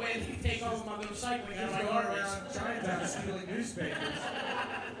 The way they take all of my recycling out of He's my going garbage. around Chinatown stealing newspapers.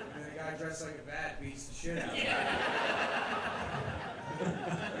 And then a guy dressed like a bat beats the shit out of him.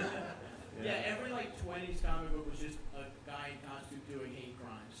 Yeah, every like 20s comic book was just a guy in costume doing hate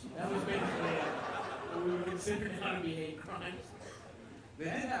crimes. That was basically what we would consider now to be hate crimes.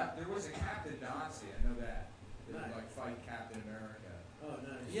 There was a Captain Nazi, I know that. They would like fight Captain America. Oh,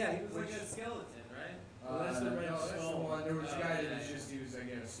 nice. Yeah, he was like a skeleton, right? Well, that's the Red no, that's the Skull. one. There was a guy that yeah. was just, he was like,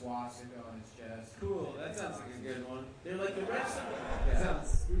 he had a swastika on his chest. Cool. That sounds like a good one. They're like the Red Skull. That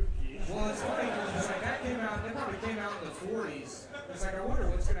sounds spooky. Well, it's funny because it's like that probably came out in the 40s. It's like, I wonder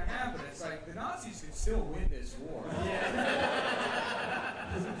what's going to happen. It's like the Nazis could still win this war.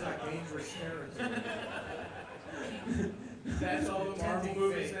 Yeah. This is like dangerous territory. That's all the Marvel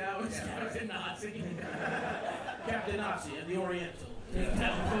movies fate. now. It's Yeah, Captain Nazi. Captain Nazi and the Oriental.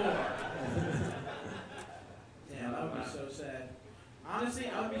 Captain Thor. Damn, that would be so sad. Honestly,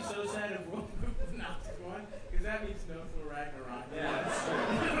 I would be so sad if one movie Nazi won, because that means no Thor Ragnarok. Yeah, that's true. You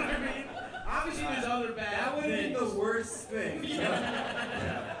know what I mean? Obviously, there's other bad That would have been things. the worst thing.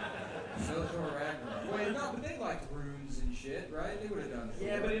 So Thor Ragnarok. Wait, no, but they liked runes and shit, right? They would have done Thor.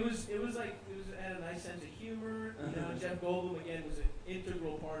 Yeah, but it was had a nice sense of humor. You know, Jeff Goldblum again was an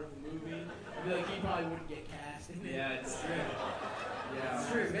integral part of the movie. I feel like he probably wouldn't get cast in it. Yeah, it's true. Yeah,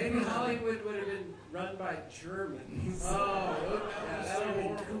 it's true. Maybe Hollywood would have been run by Germans. Oh, yeah, that would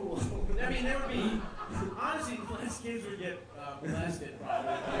have been cool. I mean, there would be honestly less kids would get molested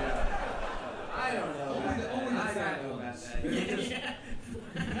probably. Yeah. I don't know. Only the I fat don't know about ones. that. Yeah.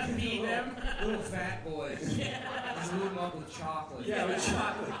 Feed them. Little fat boys. Yeah. Just load them up with chocolate. Yeah, with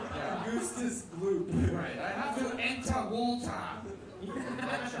chocolate. Yeah. Gustus Gloop. Right. I have to enter Walter. Hot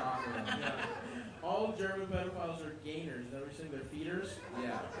chocolate. Yeah. All German pedophiles are gainers. Is that what you're saying? They're feeders.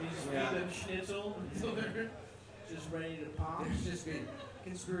 Yeah. You just feed them schnitzel until they're just ready to pop. There's just been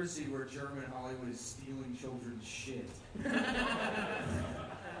conspiracy where German Hollywood is stealing children's shit.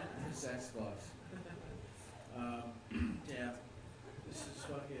 Sex clubs. Yeah. This is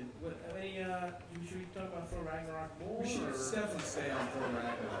fucking. What? Any? Should we talk about Thor Ragnarok more? We should or? definitely stay on Thor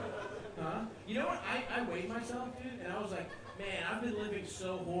Ragnarok. Huh? You know what? I weighed myself, dude, and I was like, man, I've been living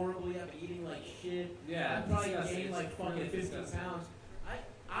so horribly. I've been eating like shit. Yeah. I probably disgusting. gained like It's fucking really 50 disgusting. pounds.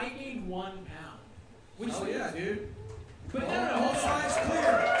 I gained 1 pound. Which Oh yeah, dude. But All signs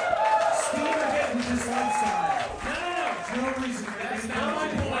clear. Steve ahead with this lifestyle. No. No reason. That's not my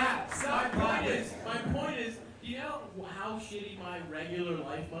point. My point is, you know how shitty my regular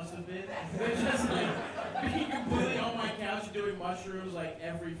life must have been? It's just like being completely on my couch and doing mushrooms like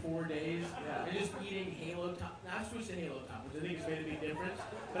every 4 days, and just eating Halo top. Not switched to Halo top, which I think has made a big difference.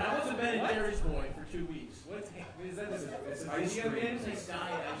 But I was a Ben and Jerry's boy for 2 weeks. What's is that? It's a ice video cream. game? It's like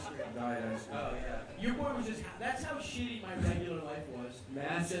diet ice cream. Diet ice cream. Oh yeah. Your boy was just. That's how shitty my regular life was.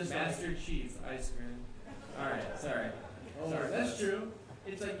 Master Chief ice cream. All right, sorry. Oh, Sorry, that's true.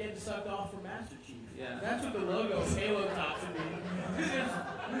 It's like getting sucked off from Master Chief. Yeah. That's what the logo of Halo Top should be.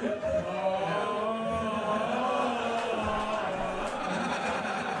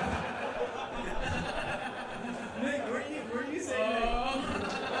 Nick, were you saying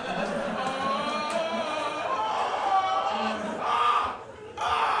that?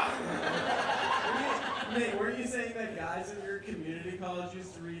 Nick, were you saying that guys in your community college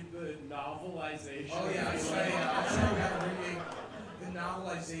used to read the novelization? Oh yeah, I started reading the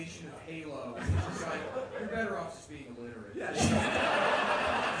novelization of Halo. It's just like, you're better off just being illiterate. Yeah. You should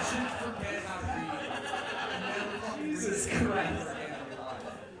forget how to read. And never fucking Jesus read it Christ. ever again in your life.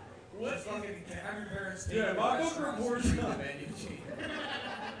 What? Just fucking have your parents take Yeah, you to my book restaurants reports and read on- the menu to you.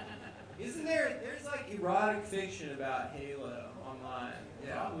 Isn't there's like erotic fiction about Halo online?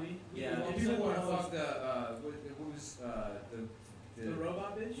 Yeah. Probably. Yeah. If people want to fuck what was The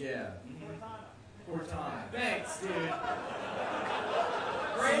robot bitch? Yeah. Cortana. Thanks, dude.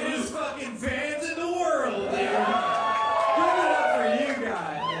 Greatest fucking fans in the world, dude. Give it up for you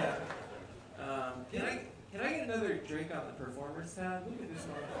guys. Yeah. Can I get another drink on the performers tab? Look at this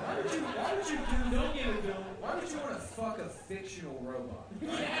Why motherfucker. would you do? Don't give it to him. Why would you want to fuck a fictional robot?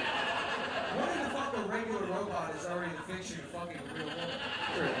 What if the fuck a regular robot is already the fiction of fucking a real woman?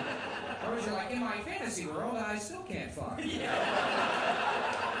 Or is it like, in my fantasy world, I still can't fuck? Women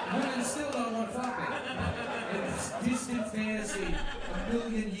still don't want to fuck me. In this distant fantasy, a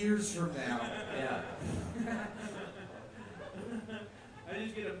million years from now. Yeah. I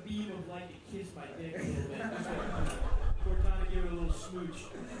just get a beam of light to kiss my dick a little bit. Just like Cortana give it a little smooch.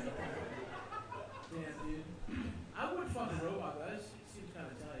 Damn, dude. I would fuck a robot, but it seems kind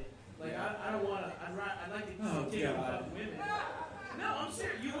of tight. Like, I don't want to. I'd like to continue to fuck women. No, I'm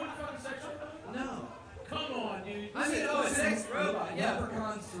serious. You wouldn't fuck a sex robot? No. Come on, dude. I mean, a sex robot. Yeah.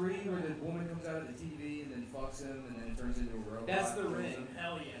 Leprechaun 3, where the woman comes out of the TV and then fucks him and then it turns into a robot. That's the ring.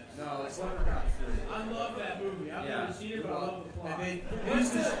 Hell yes. No, it's Leprechaun 3. I love that movie. I've Yeah. never seen it, but I love the plot. And they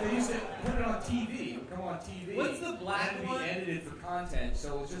used to put it on TV. It would come on TV. What's the black and it'd one? be edited for content,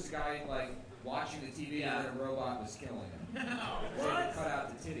 so it was just a guy like watching the TV and then a robot was killing him. So they cut out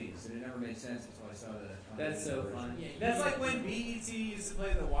the titties, and it never made sense until I saw that. That's so funny. Yeah, That's like when BET used to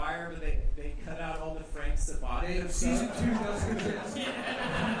play The Wire, but they cut out all the Frank Sabato Season stuff. 2 doesn't exist.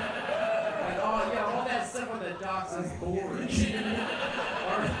 Like, oh yeah, all that stuff on the docks is boring.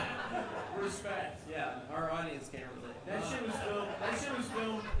 Respect. Yeah, our audience can't relate. That shit was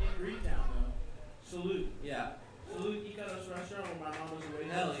filmed in Greektown, though. Salute. Yeah. Salute Ikaros restaurant where my mom was a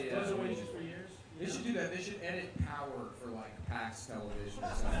waitress. Hell yeah. Was a waitress for years. They should do that. They should edit Power for like PAX television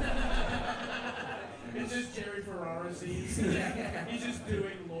or something. It's just Jerry Ferrara scenes. He's just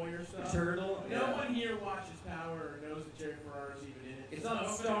doing lawyer stuff. Turtle. No Yeah. one here watches Power or knows that Jerry Ferrara's even in it. It's on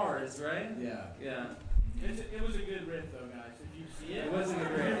Stars, right? Yeah. Yeah. It was a good riff, though, guys. If you see it. It wasn't a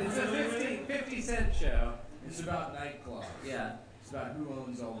great. It's a 50 cent show. It's about nightclubs. Yeah. It's about who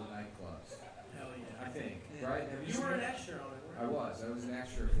owns all the nightclubs. Hell yeah. I think, right? Have You seen were an it? extra on it, I weren't was. I was an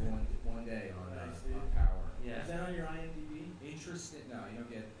extra for one day on, Nice, dude. on Power. you? Is that on your IMDb? Interesting. No, you don't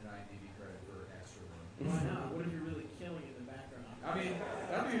get an IMDb credit for extra work. Why not? What if you're really killing in the background? I mean,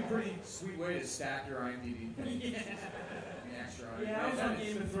 that'd be a pretty sweet way to stack your IMDb page. Yeah. An extra on it. Yeah, I was Man, on that is-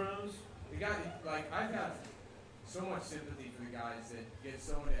 Game of Thrones. The guy, like, I've got so much sympathy for the guys that get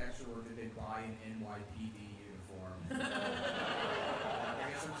so into extra work that they buy an NYPD uniform. I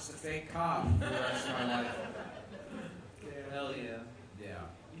guess I'm just a fake cop for the rest of my life. Yeah. Hell yeah. Yeah.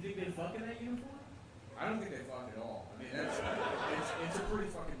 You think they fuck in that uniform? I don't think they fuck at all. I mean, it's a pretty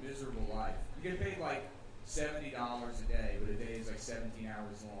fucking miserable life. You get paid like $70 a day, but a day is like 17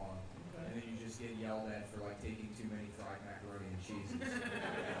 hours long. Okay. And then you just get yelled at for like taking too many fried macaroni and cheeses.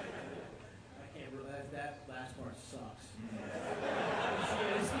 I can't believe that last part sucks.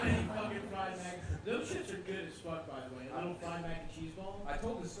 This many fucking fried mac. Those shits are good as fuck, by the way. A little fried mac and cheese ball. I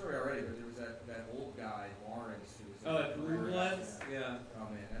told this story already, but there was that old guy, Lawrence, who was Oh, at Blue Bloods? Yeah. Oh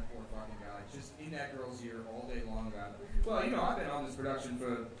man, that poor fucking guy. Just in that girl's ear all day long about it. Well, you know, I've been on this production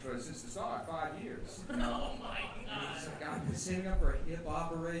for since the start, 5 years. You know? Oh my And he's god. like, I've been saving up for a hip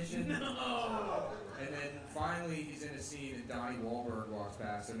operation. No. And then finally he's in a scene and Donnie Wahlberg walks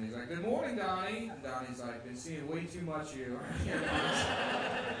past him and he's like, good morning, Donnie. And Donnie's like, been seeing way too much of you.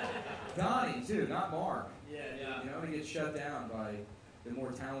 Donnie, too, not Mark. Yeah, You know, he gets shut down by the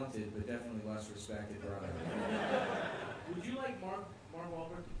more talented but definitely less respected brother. Would you like Mark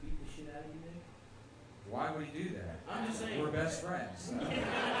Wahlberg to beat the shit out of you, Nick? Why would he do that? I'm just saying. We're best friends.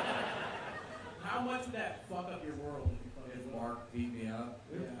 How much would that fuck up your world if you fucked If him up? Mark beat me up,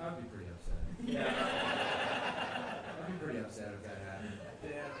 Yeah. I'd be pretty upset. I'd be pretty upset if that happened.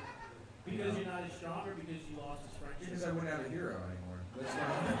 Yeah. Because you're not as strong or because you lost his friendship? Because I wouldn't have a hero anymore. That's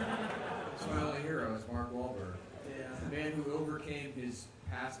my only hero is Mark Wahlberg. Yeah. The man who overcame his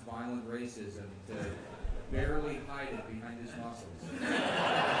past violent racism to barely hide it behind his muscles.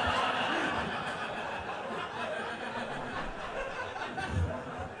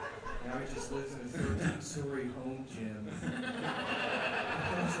 Now he just lives in a 13-story home gym. He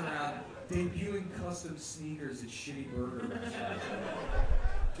goes around debuting custom sneakers at shitty burger restaurants.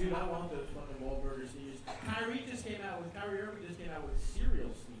 Dude, I want those fucking Wahlburger sneakers. Kyrie Irving just came out with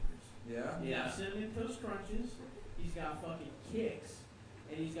cereal sneakers. Yeah? Yeah. Cinnamon Toast Crunches. He's got fucking Kicks.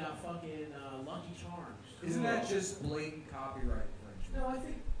 And he's got fucking Lucky Charms. Isn't that just blatant copyright infringement? No, I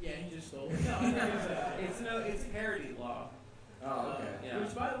think. Yeah, he just stole it. No, I think It's parody law. Oh, okay. Yeah.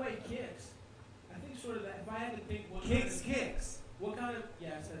 Which, by the way, Kicks. I think sort of that. If I had to pick what Kicks. What kind of?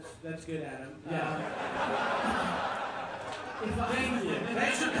 Yes, that's good, Adam. Yeah. Thank you.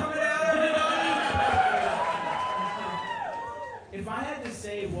 Thanks for coming out, everybody! If I had to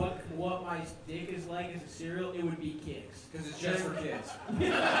say what my dick is like as a cereal, it would be Kicks. Because it's just for kids.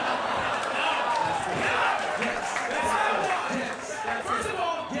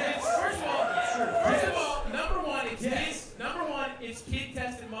 First of all, number one, it's kids. Number one, it's kid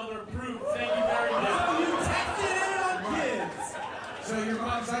tested, mother approved. Thank you very much. You tested it on kids! So your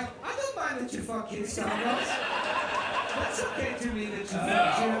mom's like, I don't mind that you fuck kids so much. That's okay to me that you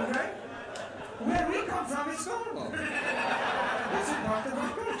fuck children. Where we come from, it's normal. It's a part of our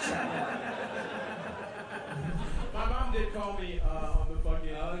culture. My mom did call me on the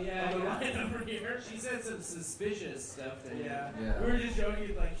fucking Oh, yeah, on the yeah. line over here. She said some suspicious stuff to Yeah. Yeah. We were just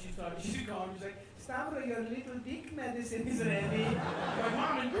joking, like she's calling me, she's like, Stavro, your little dick medicine is ready. I'm like,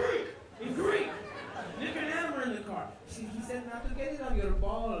 Mom, in Greek. Nick and Adam are in the car. He said not to get it on your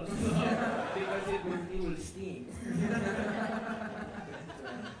balls because it will sting.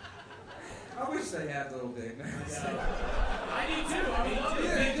 I wish they had little dick. I do too. I mean, love it.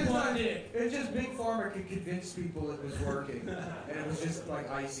 Yeah, Big blonde dick. it's just Big Pharma could convince people it was working, and it was just like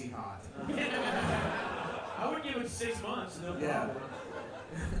icy hot. I would give it 6 months, no problem. Yeah.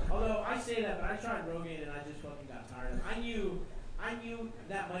 Although I say that, but I tried Rogaine and I just fucking got tired of it. I knew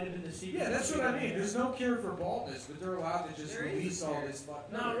that might have been the secret. Yeah, that's what I mean. There's no cure for baldness, but they're allowed to just There is release a all cure. this fuck.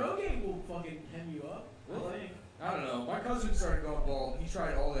 No, Rogaine will fucking hem you up. Really? I think. I don't know. My cousin started going bald. He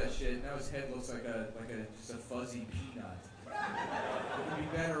tried all that shit. Now his head looks like just a fuzzy peanut. He'd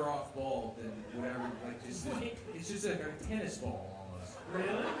be better off bald than whatever. Like just it's just like a tennis ball almost. Really?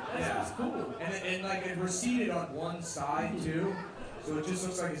 That Yeah. sounds cool. And like it receded on one side too, so it just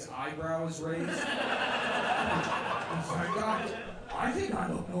looks like his eyebrow is raised. He's like, God, I think I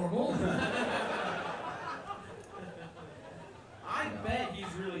look normal. I bet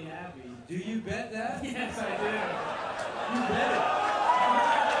he's really happy. Do you bet that? Yes, I do. You bet it.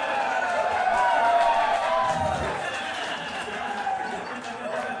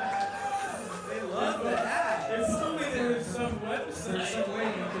 They love that. If only there was some There's website. some way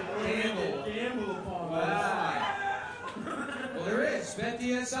you could gamble.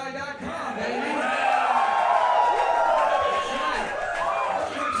 BetDSI.com, baby. That's right.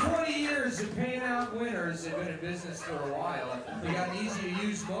 For 20 years of paying out winners, they've been in business for a while. They got an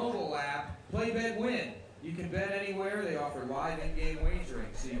easy-to-use mobile app, Play Bet Win. You can bet anywhere. They offer live in-game wagering,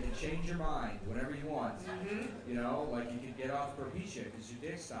 so you can change your mind whenever you want. You know, like you can get off Propecia because your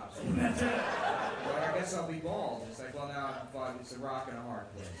dick stops. Well, I guess I'll be bald. It's like, well, now I'm fine. It's a rock and a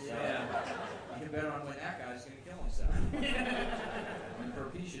hard place. So you can bet on when that guy's going to kill himself. On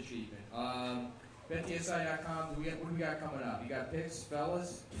Propecia treatment. BetDSI.com. What do we got coming up? You got picks,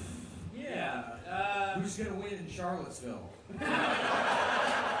 fellas? Yeah. Who's going to win in Charlottesville?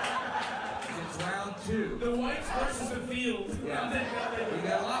 It's round 2. The whites versus the field. Yeah. We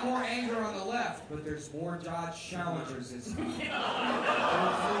got a lot more anger on the left, but there's more Dodge Challengers this time.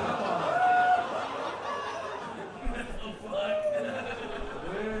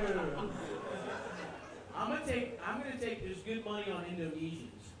 I'm gonna take. There's good money on Indonesians.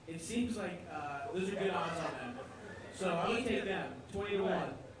 It seems like those are good odds on them. So I'm gonna take them 20 to 1.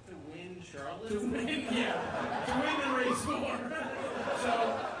 To win Charlotte? To win, to win the race 4. So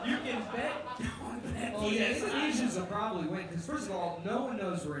you can bet on that. Oh, yeah, Indonesians will probably win, because first of all, no one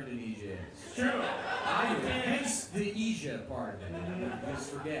knows where Indonesia is. True. I do. Hence the Asia part of it.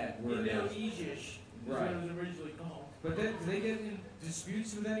 Just forget where it is. Indonesia-ish. Right. What it was originally called. But then, do they get in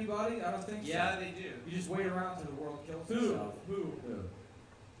disputes with anybody? I don't think so. Yeah, they do. You just wait around till the world kills Who? itself. Who?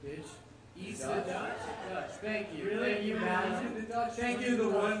 Bitch. East The the Dutch? Dutch. Thank you. Really? Thank you, You Matt. The Dutch? Thank you, the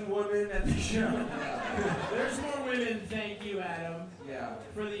one woman at the show. There's more women, thank you, Adam. Yeah.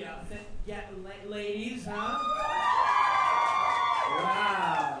 For the ladies, huh?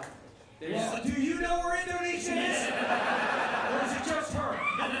 Wow. Well, do you know where Indonesia is? Or is it just her?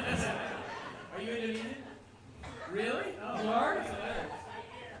 Are you Indonesian? Really? Oh, You are? Wow. Okay,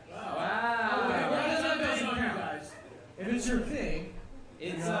 Well, well, that that doesn't doesn't count, count. guys. If it's your thing,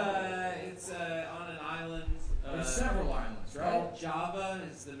 It's on an island. there's several islands, right? Called Java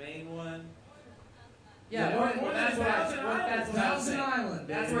is the main one. Yeah, more than that's what 1,000 that's what I'm Thousand saying. Island.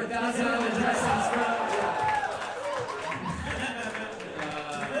 That's baby. where Thousand Island dress is from.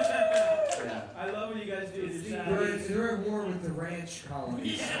 Yeah. I love what you guys do. It's Your They're, side. they're at war with the ranch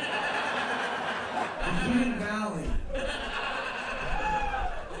colonies. The Hidden Valley.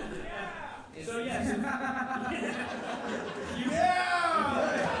 So yes.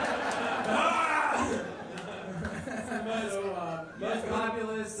 Most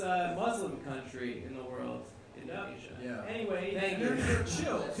populous Muslim country in the world, Indonesia. Yeah. Anyway, Thank They're, you. they're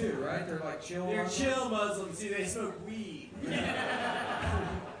chill too, right? They're like chill. They're Muslims. chill Muslims. See, they smoke weed.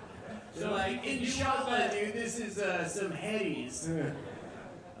 They're like, inshallah, dude, this is some Headies.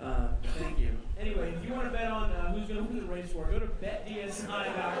 Thank you. Anyway, if you want to bet on who's going to win the race war, go to betdsi.com.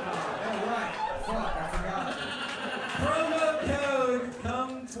 Oh right. Fuck, I forgot. Promo code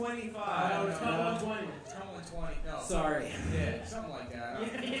COME25. No, it's no, Cumberland no. 20. It's Cumberland 20. No. Sorry. Yeah, something like that.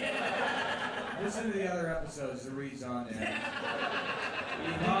 Listen to the other episodes. The read's on there.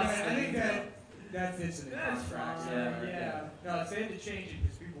 I think that fits in the That's contract. fine, yeah. No, they had to change it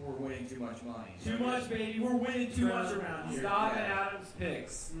because people were winning too much money. Too much, baby. We're winning too much around here. Stop at Adam's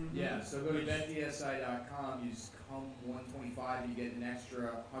picks. Yeah, so go to betdsi.com, use COME125, you get an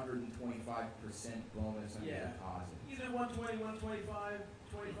extra 125% bonus on your Yeah. deposit. Either 120, 125,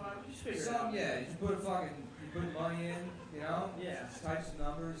 25. We just figure it Some, out. yeah, you just put money in, you know? Yeah. Just type some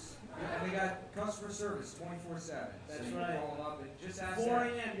numbers. And they got customer service 24/7. That's so you right. can call them up and just ask 4 them.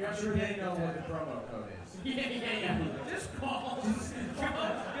 a.m. You're I'm up sure to they date know with what that. the promo code is. Yeah. Just call. Be like,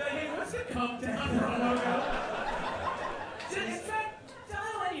 hey, what's the come down promo code? In fact,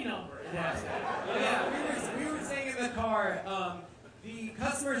 dial any number. Yeah, we were saying in the car, the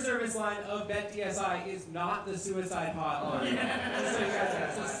customer service line of BetDSI is not the suicide hotline. Just so you guys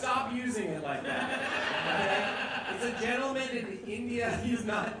know. So stop using it like that. Okay? It's a gentleman in India. He's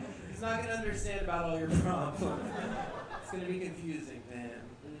not going to understand about all your problems. It's going to be confusing to him.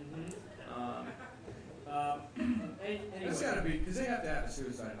 Anyway. That's got to be, because they have to have a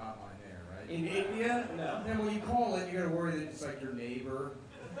suicide hotline there, right? In India, no. And when you call it, you got to worry that it's like your neighbor.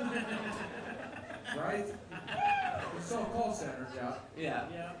 Right? It's all call centers, yeah. Yeah.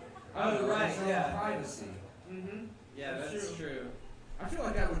 Yeah. Oh, right, It's all yeah. privacy. Yeah, that's true. I feel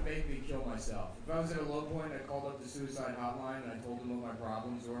like that would make me kill myself. If I was at a low point, I called up the suicide hotline and I told them what my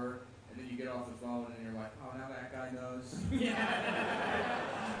problems were, and then you get off the phone and you're like, oh, now that guy knows.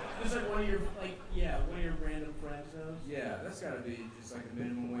 Just like one of your random friends knows. Yeah, that's got to be just like a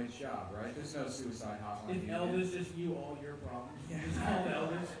minimum wage job, right? There's no suicide hotline. If union. Elvis just knew all your problems, Yeah. just call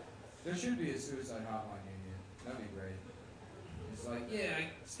Elvis. There should be a suicide hotline union. That'd be great. It's like, yeah, I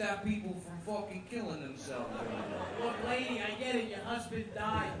stop people from fucking killing themselves. Look, lady, I get it. Your husband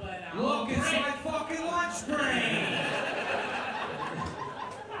died, but Look, it's my fucking lunch break.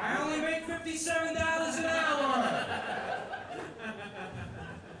 I only make $57 an hour.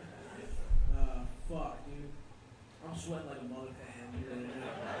 Fuck, dude. I'm sweating like a motherfucker.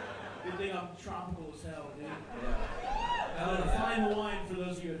 Good thing I'm tropical as hell, dude. Yeah. Fine wine for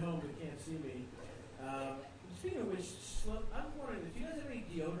those of you at home that can't see me. Speaking of which, I'm wondering if you guys have any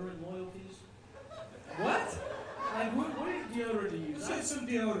deodorant loyalties? What? Like, what deodorant do you use? Send some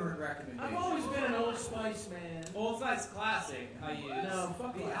deodorant recommendations. I've always been an Old Spice man. Old Spice Classic, I use. No,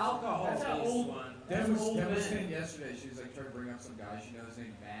 fuck the Classic. alcohol-based That's old one. That That's was old saying man. yesterday. She was like trying to bring up some guy she knows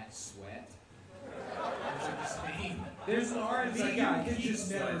named Matt Sweat. It's like the same. There's an R&B It's like guy. you can Keith just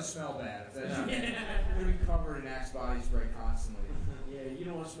Sweat. never smell bad. If that's Yeah. You're gonna be covered in Axe body spray constantly. Yeah, you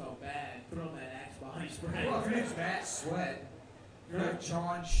don't want to smell bad. Put on that Axe body spray. Well, if your name's Matt Sweat, you're like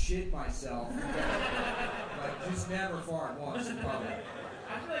John shit myself. Like just never fart once in public.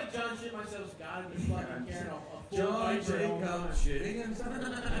 I feel like John shit myself's gotta be fucking carrying a full John diaper all the time. Jacob shitting himself.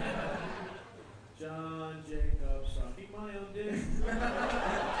 John Jacob sucking my own dick.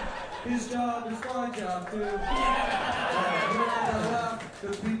 His job is my job too. The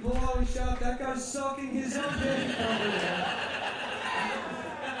people always shout, that guy's sucking his own dick over there.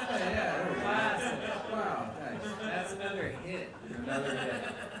 Yeah, there we go. Wow, thanks. That's another hit. Another hit.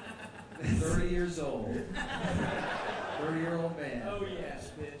 30 years old. 30-year-old man. Oh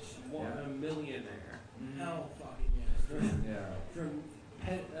yes, bitch. One a millionaire. Hell fucking yes. Yeah. From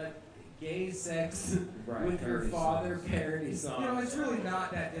gay sex Right, with your parody father songs. parody songs. You know, it's really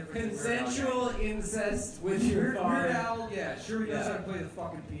not that different. Consensual incest with your Weird father. Al, yeah, sure he knows Yeah. how to play the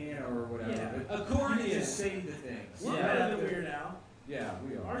fucking piano or whatever. Yeah. But Accordion. you can just say the things. We're Yeah. better than Weird Al. Yeah,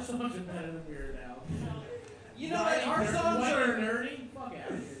 we are. Our songs are better than Weird Al. You know what? Our White songs and are nerdy. Fuck out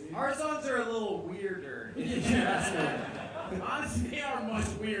of here, dude. our songs are a little weirder. Honestly, they are much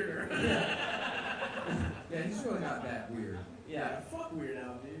weirder. Yeah, he's really not that weird. Yeah. Fuck Weird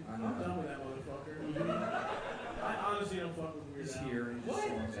Al, dude. I I'm know. done with that motherfucker. I honestly don't fuck with Weird He's Al. here and he just What?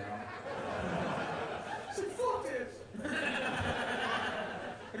 storms out. So fuck this.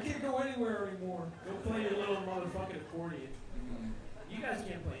 I can't go anywhere anymore. Go play your little motherfucking accordion. You guys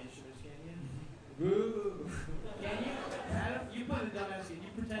can't play instruments, can you? Boo. Can you? Adam, you play the dumbass game. You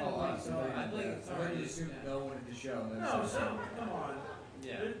pretend to Oh, play I guitar. I play guitar. I you assumed no one at the show. No, so come on.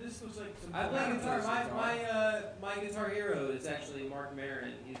 Yeah. This looks like some. I play guitar. My guitar hero is actually Mark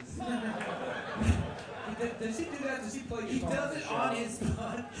Maron. He's Does he do that? Does he play he guitar? does it on his Oh my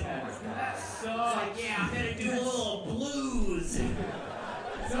podcast. god. So It's like, yeah, I'm gonna do a little blues.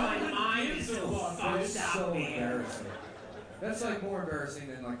 So my mind is so That fucked is up, so man. embarrassing. That's like more embarrassing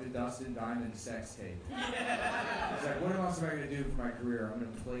than like the Dustin Diamond sex tape. It's like, what else am I going to do for my career? I'm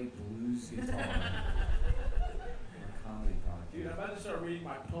going to play blues guitar. On a comedy podcast. dude, I'm about to start reading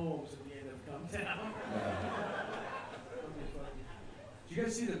my poems at the end of Come Down. Did you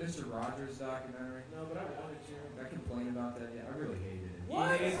guys see the Mr. Rogers documentary? No, but I wanted to. I complained about that. Yeah, I really hated it.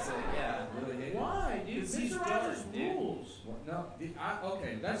 What? He hates it, yeah. I really hated it. Why, dude? Because he's Mr. Rogers dark, dude. rules. What? No,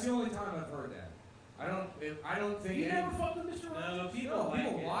 okay, that's the only time I've heard that. I don't think You any- never fucked with Mr. Rogers? No, people No, like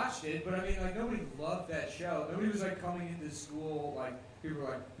people it. watched it, but I mean, like, nobody loved that show. Nobody was like coming into school, like, people were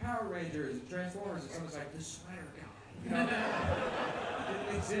like, Power Rangers and Transformers, and someone's like, the sweater guy. You know? It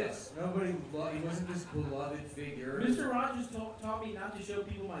didn't exist. Nobody loved, he wasn't this beloved figure. Mr. Rogers taught me not to show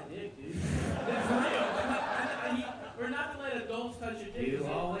people my dick, dude. That's real. Or not to let adults touch your dick. You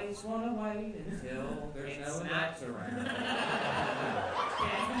always want to wait until There's it's no not adults around.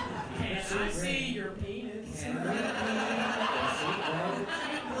 Can I see your penis? Can we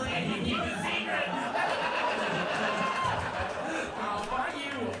Can you keep a secret? I'll buy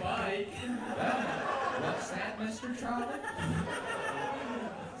you a bike. What's that, Mr. Trolley?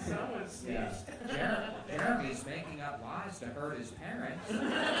 Someone snitched. Jeremy's making up lies to hurt his parents. Mr.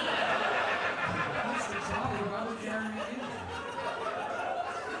 Trolley, why would Jeremy do that?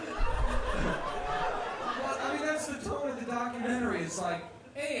 Well, I mean, that's the tone of the documentary. It's like,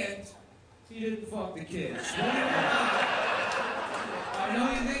 and he didn't fuck the kids. I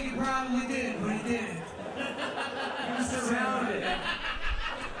know you think he probably did, but he didn't. He was surrounded.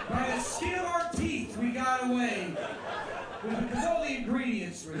 By the skin of our teeth, we got away. Because all the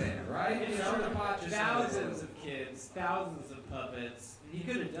ingredients were there, right? It's You know, the pot just thousands of kids, thousands of puppets. He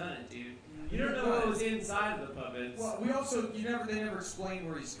could have done it, dude. You don't know what was inside of the puppets. Well, we also, they never explain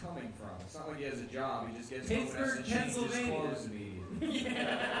where he's coming from. It's not like he has a job. He just gets home and has to Pittsburgh, change his Pennsylvania. clothes immediately. And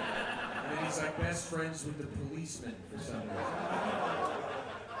then he's like best friends with the policeman for some reason.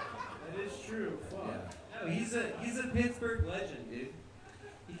 That is true. Fuck. Yeah. No, No, he's a Pittsburgh legend, dude.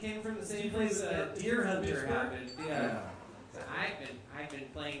 He came from the same place Deer Hunter happened. Yeah. So I've been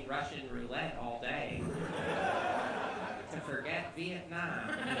playing Russian roulette all day to forget Vietnam.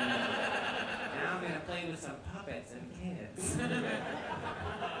 Now I'm gonna play with some puppets and kids.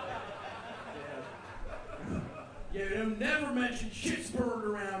 Yo, don't never mention Pittsburgh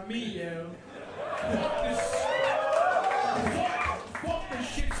around me, yo. Fuck the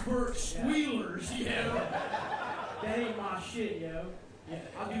Pittsburgh Squealers, yo. That ain't my shit, yo. Yeah,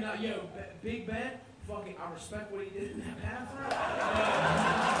 I do not, yo, Big Ben, fucking, I respect what he did in that bathroom.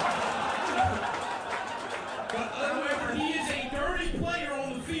 But however, he is a dirty player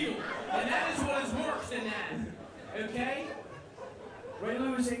on the field, and that is what is worse than that. Okay? Ray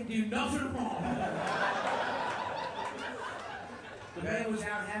Lewis ain't do nothing wrong. The man was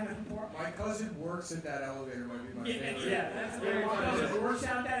out having a party. My cousin works at that elevator, might be my favorite. Yeah, that's very funny. My cousin works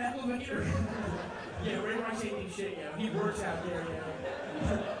out that elevator. Yeah, Ray Rice ain't do shit, yo. He works out there,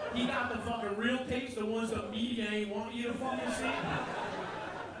 yo. He got the fucking real tapes, the ones the media ain't want you to fucking see.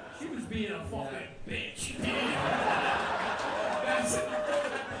 She was being a fucking bitch. That's,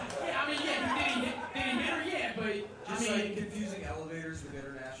 yeah, I mean, yeah, did he hit her? Yeah, but Just I mean, like confusing elevators with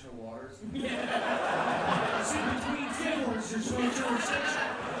international waters. yeah. It's in between floors, there's no jurisdiction.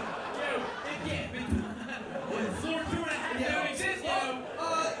 Yo, floor 2.5 don't exist, yo.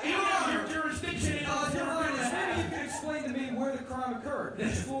 You know your jurisdiction ain't on Your Highness, maybe you can explain to me where the crime occurred, which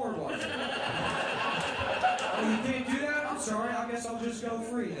floor was it? Oh, you can't do that? I'm sorry, I guess I'll just go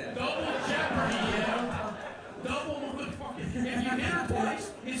free then. Double jeopardy, yo. Double motherfucking. If you hit her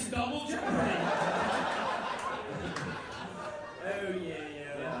twice, it's double jeopardy. Oh, yeah.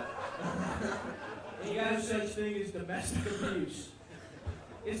 Ain't no such thing as domestic abuse.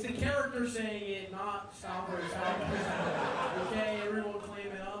 It's the character saying it, not Salvador. Okay, everyone claim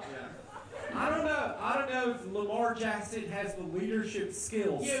it up. Yeah. I don't know if Lamar Jackson has the leadership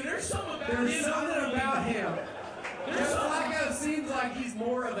skills. Yeah, there's something about There's him. something about him. Joe Flacco seems like he's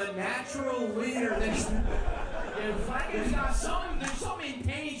more of a natural leader than. Yeah, Flacco's got something. There's something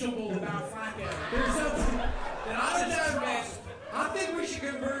intangible about Flacco. There's something that I don't know, man. I think we should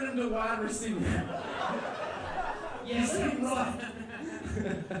convert him to wide receiver. Yeah, let him run.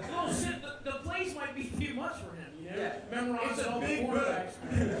 Well, shit, the plays might be too much for him, you know? Yeah. Memorize all the quarterbacks.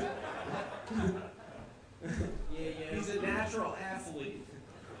 Yeah. He's a natural athlete.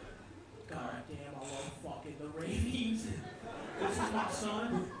 God damn, I love fucking the Ravens. This is my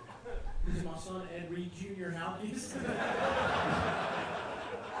son. This is my son, Ed Reed Jr. Hopkins.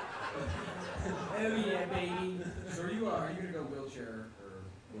 Oh yeah, baby. So are you gonna go wheelchair, or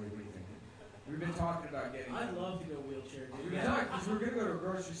what are you thinking? We've been talking about getting... I'd love to go wheelchair, dude. We've been talking, because we're gonna go to a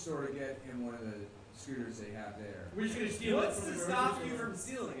grocery store to get him one of the scooters they have there. We're just gonna steal What's it from to the stop grocery you store. from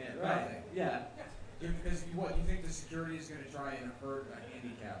stealing it? Right. Yeah. Because you think the security is gonna try and hurt a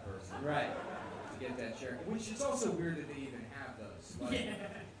handicapped person Right. to get that chair? Which it's also weird that they even have those. Like,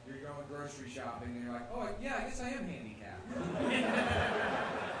 you're going grocery shopping and you're like, oh yeah, I guess I am handicapped.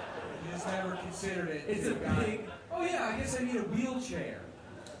 You just never considered it. It's a big. Oh yeah, I guess I need a wheelchair.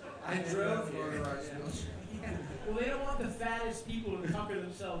 I drove here. Motorized wheelchair. Well, they don't want the fattest people to tucker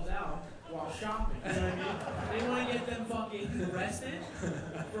themselves out while shopping. You know what I mean? They want to get them fucking arrested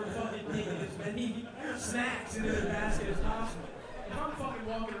for fucking taking as many snacks into their basket as possible. If I'm fucking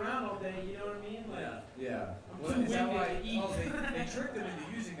walking around all day, you know what I mean? Like, Yeah. I'm Well, too is that winded why? to eat. Oh, they tricked them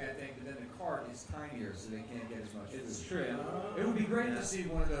into using that thing, but then the cart is tinier, so they can't get as much food. It's true. It would be great to see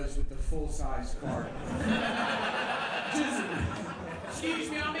one of those with the full-size cart. Excuse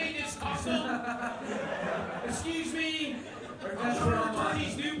me, I made this custom. Excuse me. I'm That's trying to your- return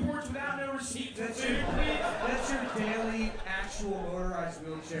these Newports without no receipt for That's food, your, please. that's your daily actual motorized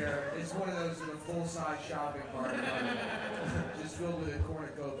wheelchair. It's one of those with a full-size shopping cart, just filled with a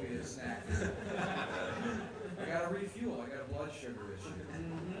cornucopia of snacks. I gotta refuel. I got a blood sugar issue.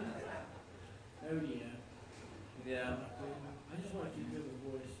 Oh yeah. Yeah. I just want to keep doing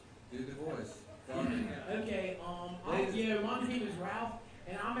the voice. Do the voice. Okay, my name is Ralph,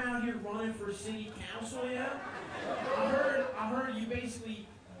 and I'm out here running for city council, I heard you basically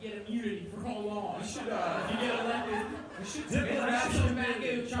get immunity for all laws. We should, If you get elected, we should dip make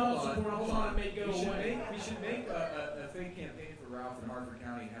tobacco, child support, I'm trying to make go we should away. make, we should make a fake campaign for Ralph in Hartford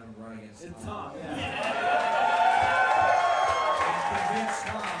County and have him run against It's Tom. Tom. Yeah. And convince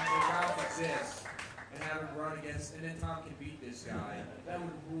Tom that Ralph exists and have him run against, and then Tom can beat this guy. That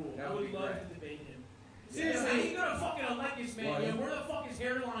would rule. That I would would be love great. to debate him. Seriously. How you gonna fucking elect this man? What? Yo, where the fuck is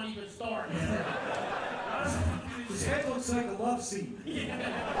hairline even start? How does he do His this head shit? looks like a love seat.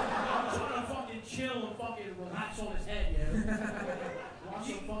 I'm trying to fucking chill and fucking relax on his head, yo. Watch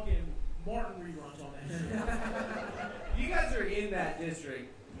some fucking Martin reruns on that. You guys are in that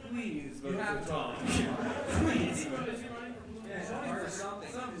district. Please vote for Tom. Please. Is he running for blue? Yeah, or something.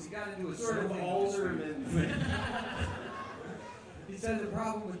 He's got to do a Sort of zoning alderman. He said the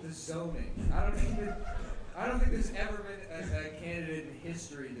problem with the zoning. I don't think there's ever been a candidate in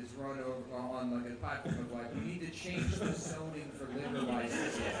history that's run over on like a platform of like, we need to change the zoning for liquor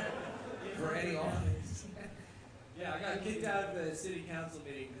licenses for any office. Yeah, I got kicked out of the city council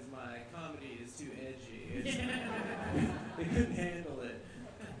meeting because my comedy is too edgy. They couldn't handle it.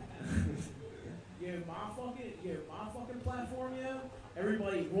 My fucking platform,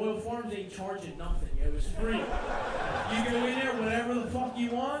 everybody, Royal Farms ain't charging nothing, it's free. You go in there, whatever the fuck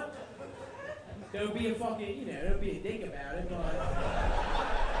you want. There'll be a fucking, there'll be a dick about it, but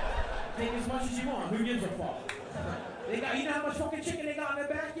take as much as you want. Who gives a fuck? They got, you know how much fucking chicken they got in the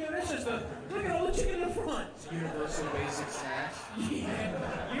back? That's just look at all the chicken in the front. It's universal basic snacks.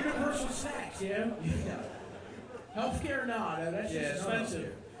 Yeah, universal snacks, Healthcare, nah, that's just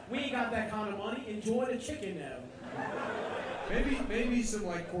expensive. We ain't got that kind of money. Enjoy the chicken now. Maybe some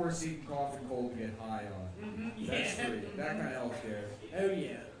like coarse eating cough and cold to get high on. Mm-hmm. That's free. That kind of healthcare. Oh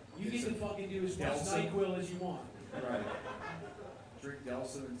yeah. You get to fucking do as much NyQuil as you want. Right. Drink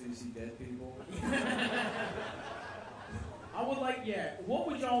Delson until you see dead people. I would like, what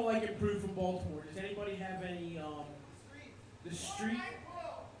would y'all like improved from Baltimore? Does anybody have any, the street?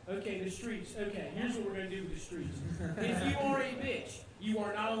 Okay, the streets. Okay, here's what we're going to do with the streets. If you are a bitch, you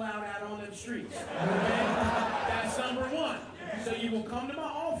are not allowed out on them streets. Okay? That's number one. So you will come to my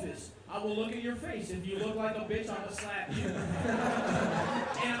office. I will look at your face. If you look like a bitch, I'm going to slap you.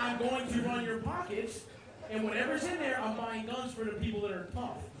 And I'm going to run your pockets. And whatever's in there, I'm buying guns for the people that are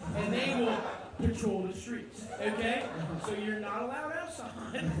tough. And they will patrol the streets. Okay? So you're not allowed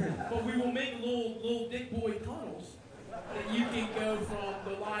outside. But we will make little dick boy tunnels that you can go from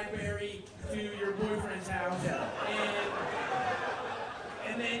the library to your boyfriend's house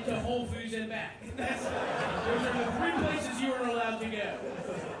and then to Whole Foods and back. Those are the 3 places you are allowed to go.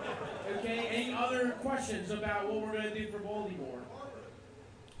 Okay? Any other questions about what we're going to do for Baltimore?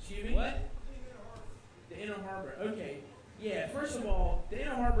 Excuse me? What? The Inner Harbor. Okay. Yeah, first of all, the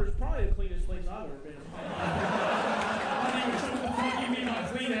Inner Harbor is probably the cleanest place I've ever been. I don't even know what the fuck you mean by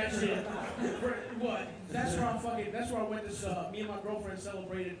clean that shit. What? That's where I went this, me and my girlfriend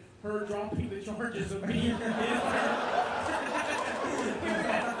celebrated her dropping the charges of me.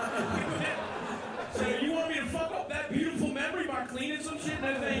 So you want me to fuck up that beautiful memory by cleaning some shit?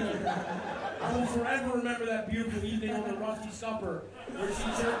 No, thank you. I will forever remember that beautiful evening on the Rusty Scupper where she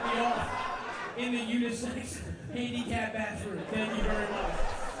jerked me off in the unisex handicap bathroom. Thank you very much.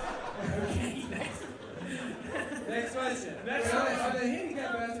 Okay, Next question. Are the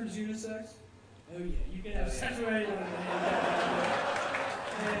handicap bathrooms unisex? Oh yeah, you can have sex with anyone in the handicap bathroom.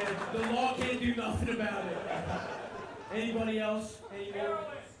 And the law can't do nothing about it. Anybody else? Any more?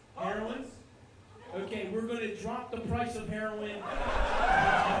 Heroin? Okay, we're going to drop the price of heroin.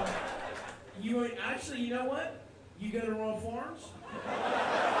 You know what? You go to Raw Farms.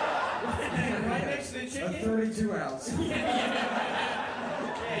 Right next to the chicken. A 32 ounce.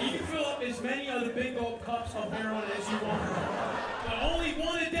 Yeah, you can fill up as many of the big old cups of heroin as you want. But only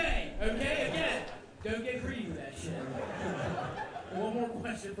one a day, okay? Again, don't get greedy with that shit. One more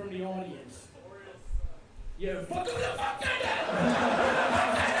question from the audience. Yeah, fuck who the fuck did that?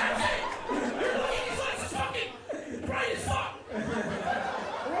 Your ladies' lights is fucking bright as fuck.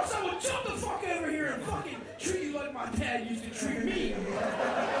 Or else I would jump the fuck over here and fucking treat you like my dad used to treat me.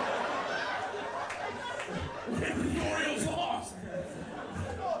 When the Orioles lost.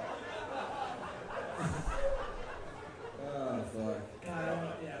 Oh, fuck.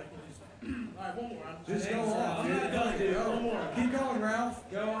 God, yeah, I can just... All right, one more. Just go off, I'm dude. not done, dude. Go. One more. Keep going, Ralph.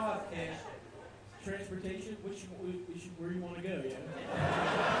 Go off, Cash. Transportation? Where you want to go,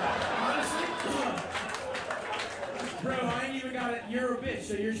 Honestly, bro, I ain't even got it. You're a bitch,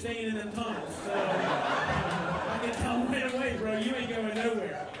 so you're staying in them tunnels. So I can tell right away, bro, you ain't going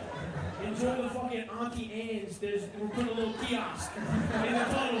nowhere. Enjoy the fucking Auntie Anne's. We're putting a little kiosk in the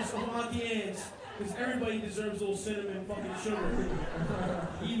tunnels of Auntie Anne's. Because everybody deserves a little cinnamon fucking sugar.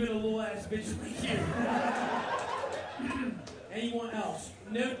 Even a little ass bitch like you. Anyone else?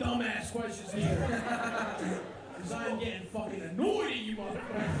 No dumbass questions here. Because I'm getting fucking annoyed at you,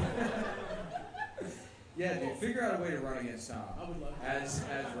 motherfucker. Yeah, dude, figure out a way to run against Tom. I would love to. As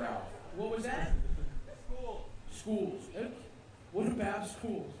Ralph. What was that? Schools. Okay. What about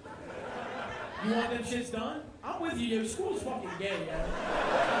schools? You want them shits done? I'm with you, yo. School's fucking gay, yo.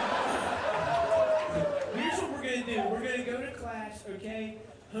 Here's what we're gonna do. We're gonna go to class, okay?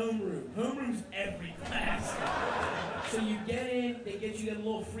 Homeroom. Homeroom's every class. So you get in, they get you that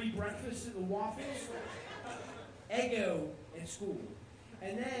little free breakfast and the waffles, Eggo at school.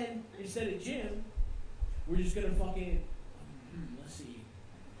 And then, instead of gym, we're just gonna fucking, let's see.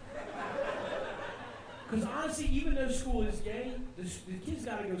 Because honestly, even though school is gay, the kids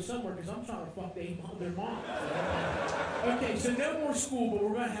gotta go somewhere because I'm trying to fuck their mom. Okay, so no more school, but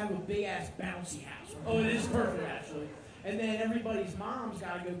we're gonna have a big ass bouncy house. Oh, it is perfect actually. And then everybody's moms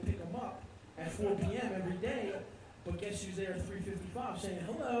gotta go pick them up at 4 p.m. every day. But guess who's there at 3:55 saying,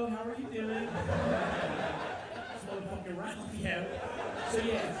 hello, how are you doing? This motherfucking Ralph, yeah. So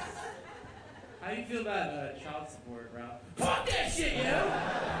yeah. How do you feel about child support, Ralph? Fuck that shit, yo!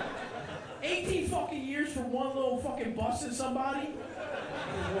 18 fucking years for one little fucking busting somebody?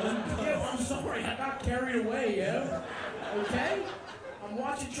 Yo, I'm sorry, I got carried away, yo. Okay? I'm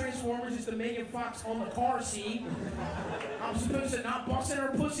watching Transformers, it's the Megan Fox on the car scene. I'm supposed to not busting her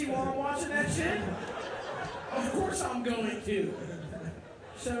pussy while I'm watching that shit? Of course I'm going to.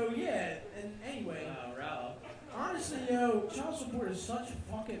 So, yeah, and anyway. Wow, Ralph. Honestly, yo, child support is such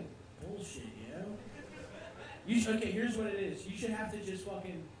fucking bullshit, yo. Okay, here's what it is. You should have to just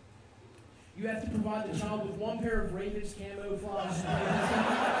fucking... You have to provide the child with one pair of Ravens camouflage.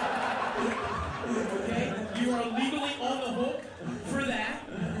 Okay? You are legally on the hook for that.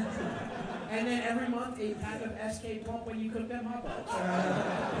 And then every month, a pack of SK Plump when you cook them hot dogs.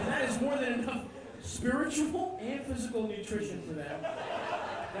 And that is more than enough spiritual and physical nutrition for them.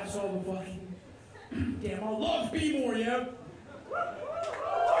 That's all the fucking... Damn, I love B-more, yo!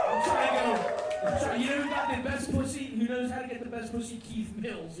 I'm trying to go... You know who got the best pussy? Who knows how to get the best pussy? Keith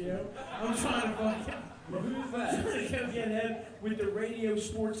Mills, yo. I'm trying to fucking... Who's that? I'm trying to go get head with the radio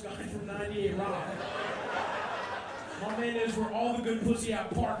sports guy from 98 Rock. My man knows where all the good pussy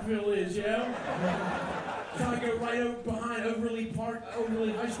out Parkville is, yo. Trying to go right behind Overly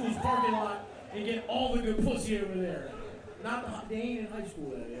High School's parking lot and get all the good pussy over there. They ain't in high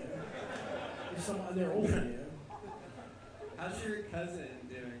school, though, yeah. They're older, yeah. How's your cousin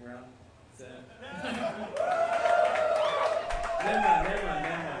doing, Ralph? So. Never mind.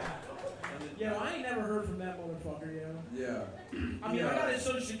 Yo, I ain't never heard from that motherfucker, yo. Yeah. I mean, I got his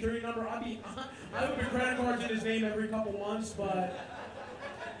social security number. I open credit cards in his name every couple months, but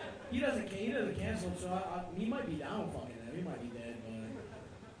he doesn't cancel them, so he might be down fucking that. He might be dead, but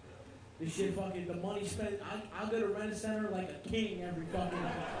this shit fucking, the money spent, I'll go to Rent-A-Center like a king every couple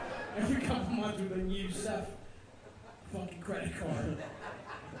months with a new Seth fucking credit card.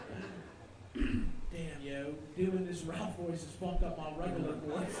 Damn, yo, doing this Ralph voice has fucked up my regular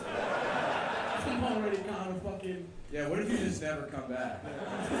voice. I'm already kind of fucking... Yeah, what if you just never come back?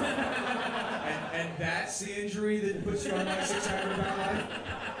 and that's the injury that puts you on like 600-pound life?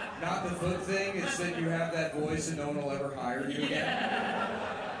 Not the foot thing, it's that you have that voice and no one will ever hire you again.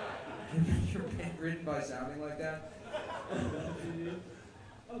 You're bedridden by sounding like that? I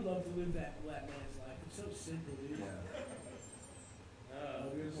would love to live that man's life. It's so simple, dude. Yeah.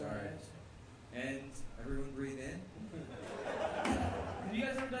 Oh, sorry. And everyone breathe in. Have you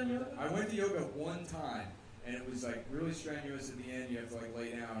guys ever done yoga? I went to yoga one time, and it was like really strenuous at the end. You have to like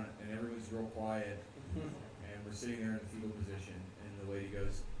lay down, and everyone's real quiet. And we're sitting there in the fetal position, and the lady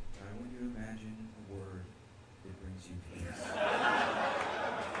goes, I want you to imagine a word that brings you peace.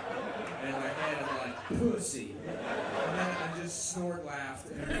 And in my head, I'm like, pussy. And then I just snort laughed,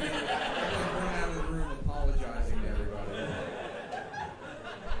 and I run out of the room apologizing to everybody.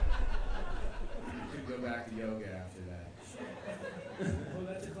 Go back to yoga after that. Oh,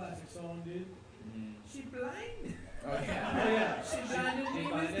 that's a classic song, dude. Mm. She blind? Oh yeah. She blinded me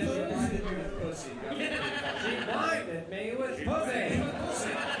with pussy. She blinded me with pussy.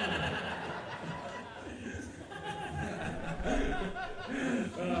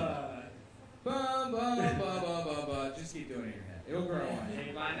 Just keep doing it in your head. It'll grow on you.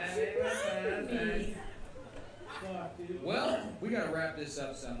 She blinded me with pussy. Fuck, dude. Well, we gotta wrap this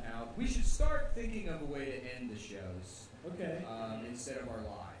up somehow. We should start thinking of a way to end the shows. Okay. Instead of our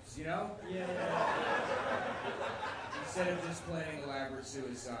lives, you know? Yeah. Instead of just planning elaborate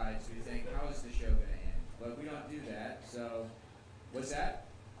suicides, we think, how is the show gonna end? But we don't do that, so... What's that?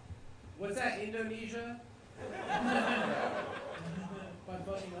 What's that, Indonesia? By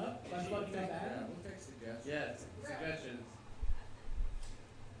fucking up? By fucking up Yeah, Adam? we'll take suggestions. Yes, suggestions.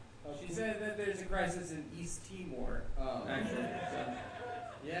 Oh, She cool. said that there's a crisis in East Timor, Oh. actually. So,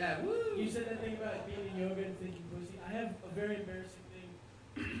 yeah, woo! You said that thing about being in yoga and thinking pussy. I have a very embarrassing thing.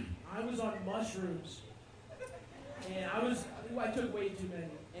 I was on mushrooms, and I took way too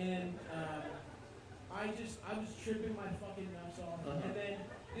many, and I was tripping my fucking nuts off, and then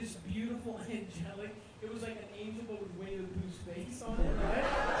this beautiful angelic, it was like an angel but with Winnie the Pooh's face on it, right?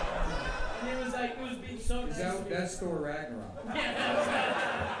 And it was like, it was being so nice to me. That's Thor Ragnarok.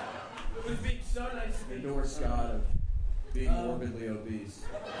 Yeah, it was being so nice to The me. Norse god of being morbidly obese.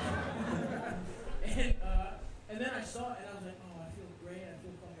 And then I saw it and I was like, oh, I feel great. I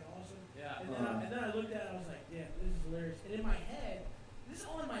feel fucking awesome. Yeah. And then I looked at it and I was like, yeah, this is hilarious. And in my head, this is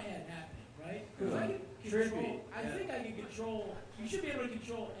all in my head happening, right? Because I can control. I think I can control. You should be able to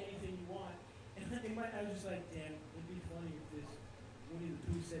control anything you want. And I was just like, damn, it'd be funny if this Winnie the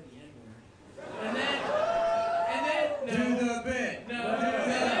Pooh said the N word. And then no. Do the bit. No.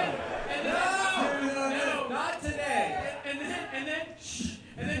 Not today. And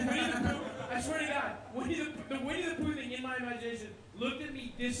then Winnie the Pooh, I swear to God, the Winnie the Pooh thing in my imagination looked at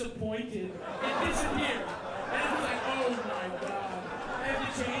me disappointed and disappeared. And I was like, oh my God, I have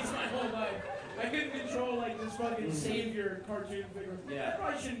to change my whole life. I couldn't control like this fucking savior cartoon figure. Yeah. I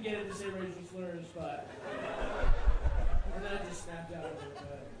probably shouldn't get into say racial slurs, but and then I just snapped out of it.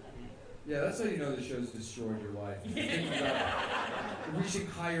 But Yeah, that's how you know the show's destroyed your life. You're thinking about reaching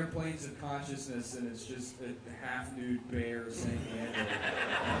higher planes of consciousness, and it's just a half-nude bear saying the N-word.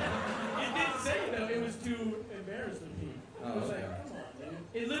 it didn't say it though. It was too embarrassing to me. Oh, It was okay. like, come on,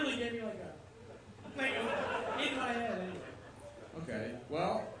 dude. It literally gave me like in my head. Anyway. Okay,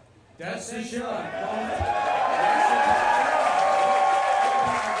 well, that's the Thanks, show.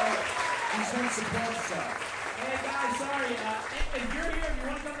 He's done some fun stuff. Hey guys, sorry. If you're here, if you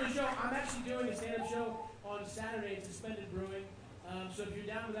want to come to the show, I'm actually doing a stand-up show on Saturday at Suspended Brewing. So if you're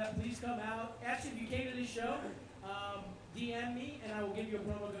down with that, please come out. Actually, if you came to this show, DM me and I will give you a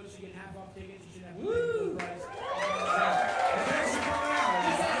promo code so you get half off tickets. You should have to pay full price. Thanks for coming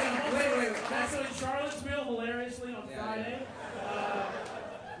out. Wait. That's in Charlottesville, hilariously, on Friday.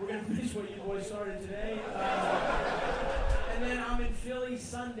 We're going to finish what you boys started today. And then I'm in Philly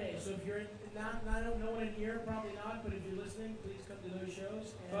Sunday. So if you're I don't know one in here, probably not, but if you're listening, please come to those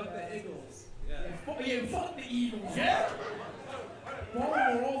shows. And, Fuck the Eagles. Fuck the Eagles. Yeah.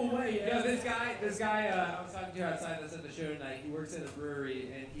 Baltimore all the way. Yeah. Yo, this guy I was talking to outside that's at the show tonight, he works at a brewery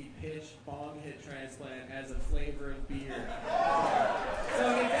and he pitched bong hit transplant as a flavor of beer. So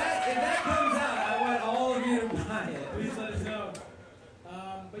if that comes out, I want all of you to buy it. Please let us know.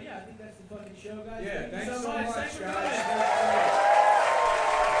 But yeah, I think that's the fucking show, guys. Yeah, Thank you thanks so much, Thanks for guys. coming.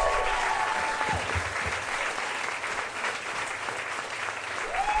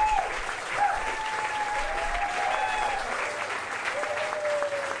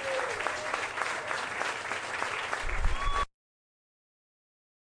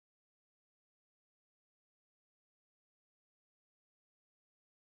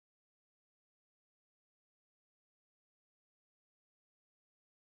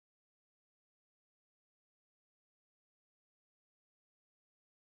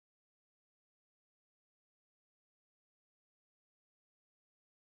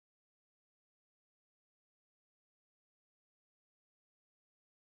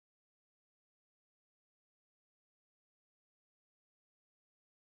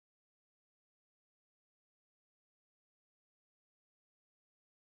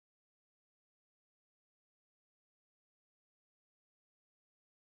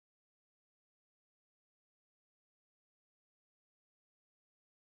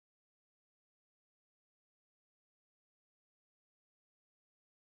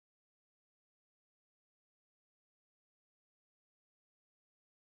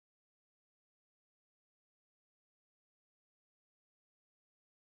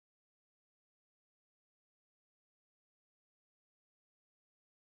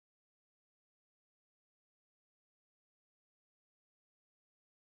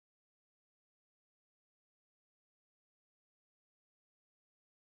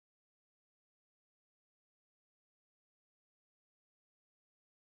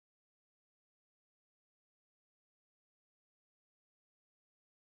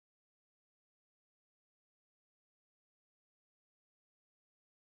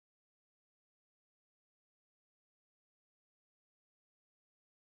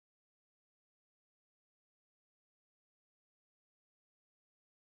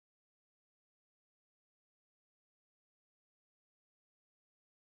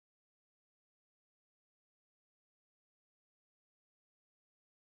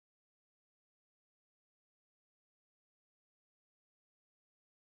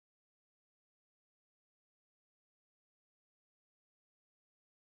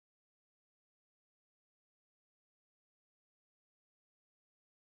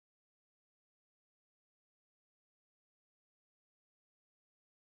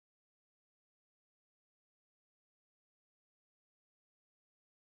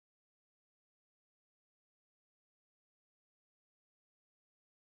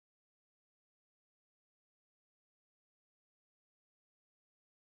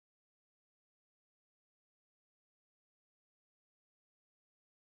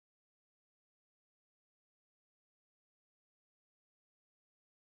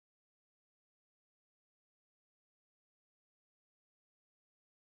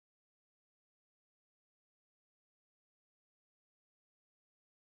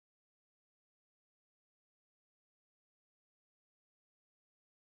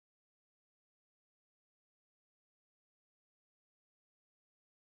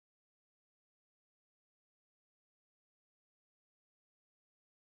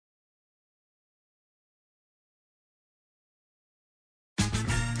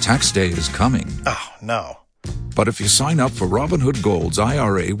 Tax day is coming. Oh, no. But if you sign up for Robinhood Gold's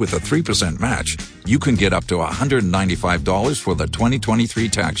IRA with a 3% match, you can get up to $195 for the 2023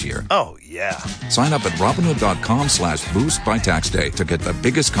 tax year. Oh, yeah. Sign up at Robinhood.com/boost by tax day to get the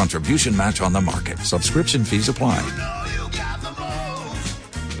biggest contribution match on the market. Subscription fees apply.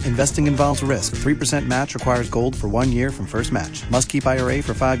 Investing involves risk. 3% match requires gold for 1 year from first match. Must keep IRA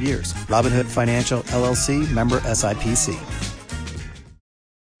for 5 years. Robinhood Financial, LLC, member SIPC.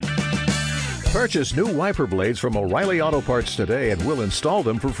 Purchase new wiper blades from O'Reilly Auto Parts today and we'll install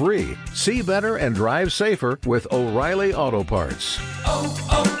them for free. See better and drive safer with O'Reilly Auto Parts.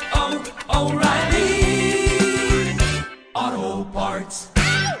 O'Reilly Auto Parts.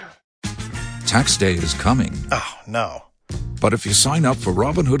 Tax day is coming. Oh, no. But if you sign up for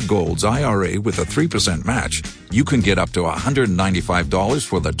Robinhood Gold's IRA with a 3% match, you can get up to $195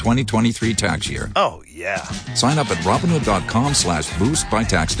 for the 2023 tax year. Oh, yeah. Sign up at Robinhood.com/boost by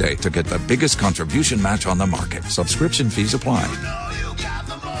tax day to get the biggest contribution match on the market. Subscription fees apply.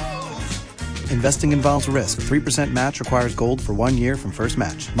 Investing involves risk. 3% match requires gold for 1 year from first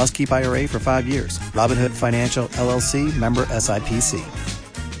match. Must keep IRA for 5 years. Robinhood Financial, LLC, member SIPC.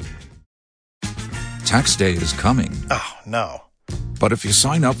 Tax day is coming. Oh, no. But if you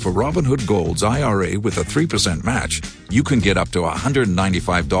sign up for Robinhood Gold's IRA with a 3% match, you can get up to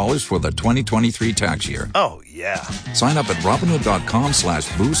 $195 for the 2023 tax year. Oh, yeah. Sign up at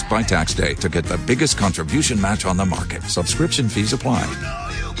Robinhood.com/boost by tax day to get the biggest contribution match on the market. Subscription fees apply.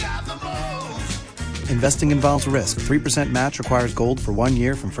 Investing involves risk. 3% match requires gold for 1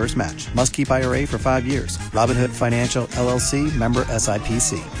 year from first match. Must keep IRA for 5 years. Robinhood Financial, LLC, member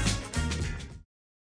SIPC.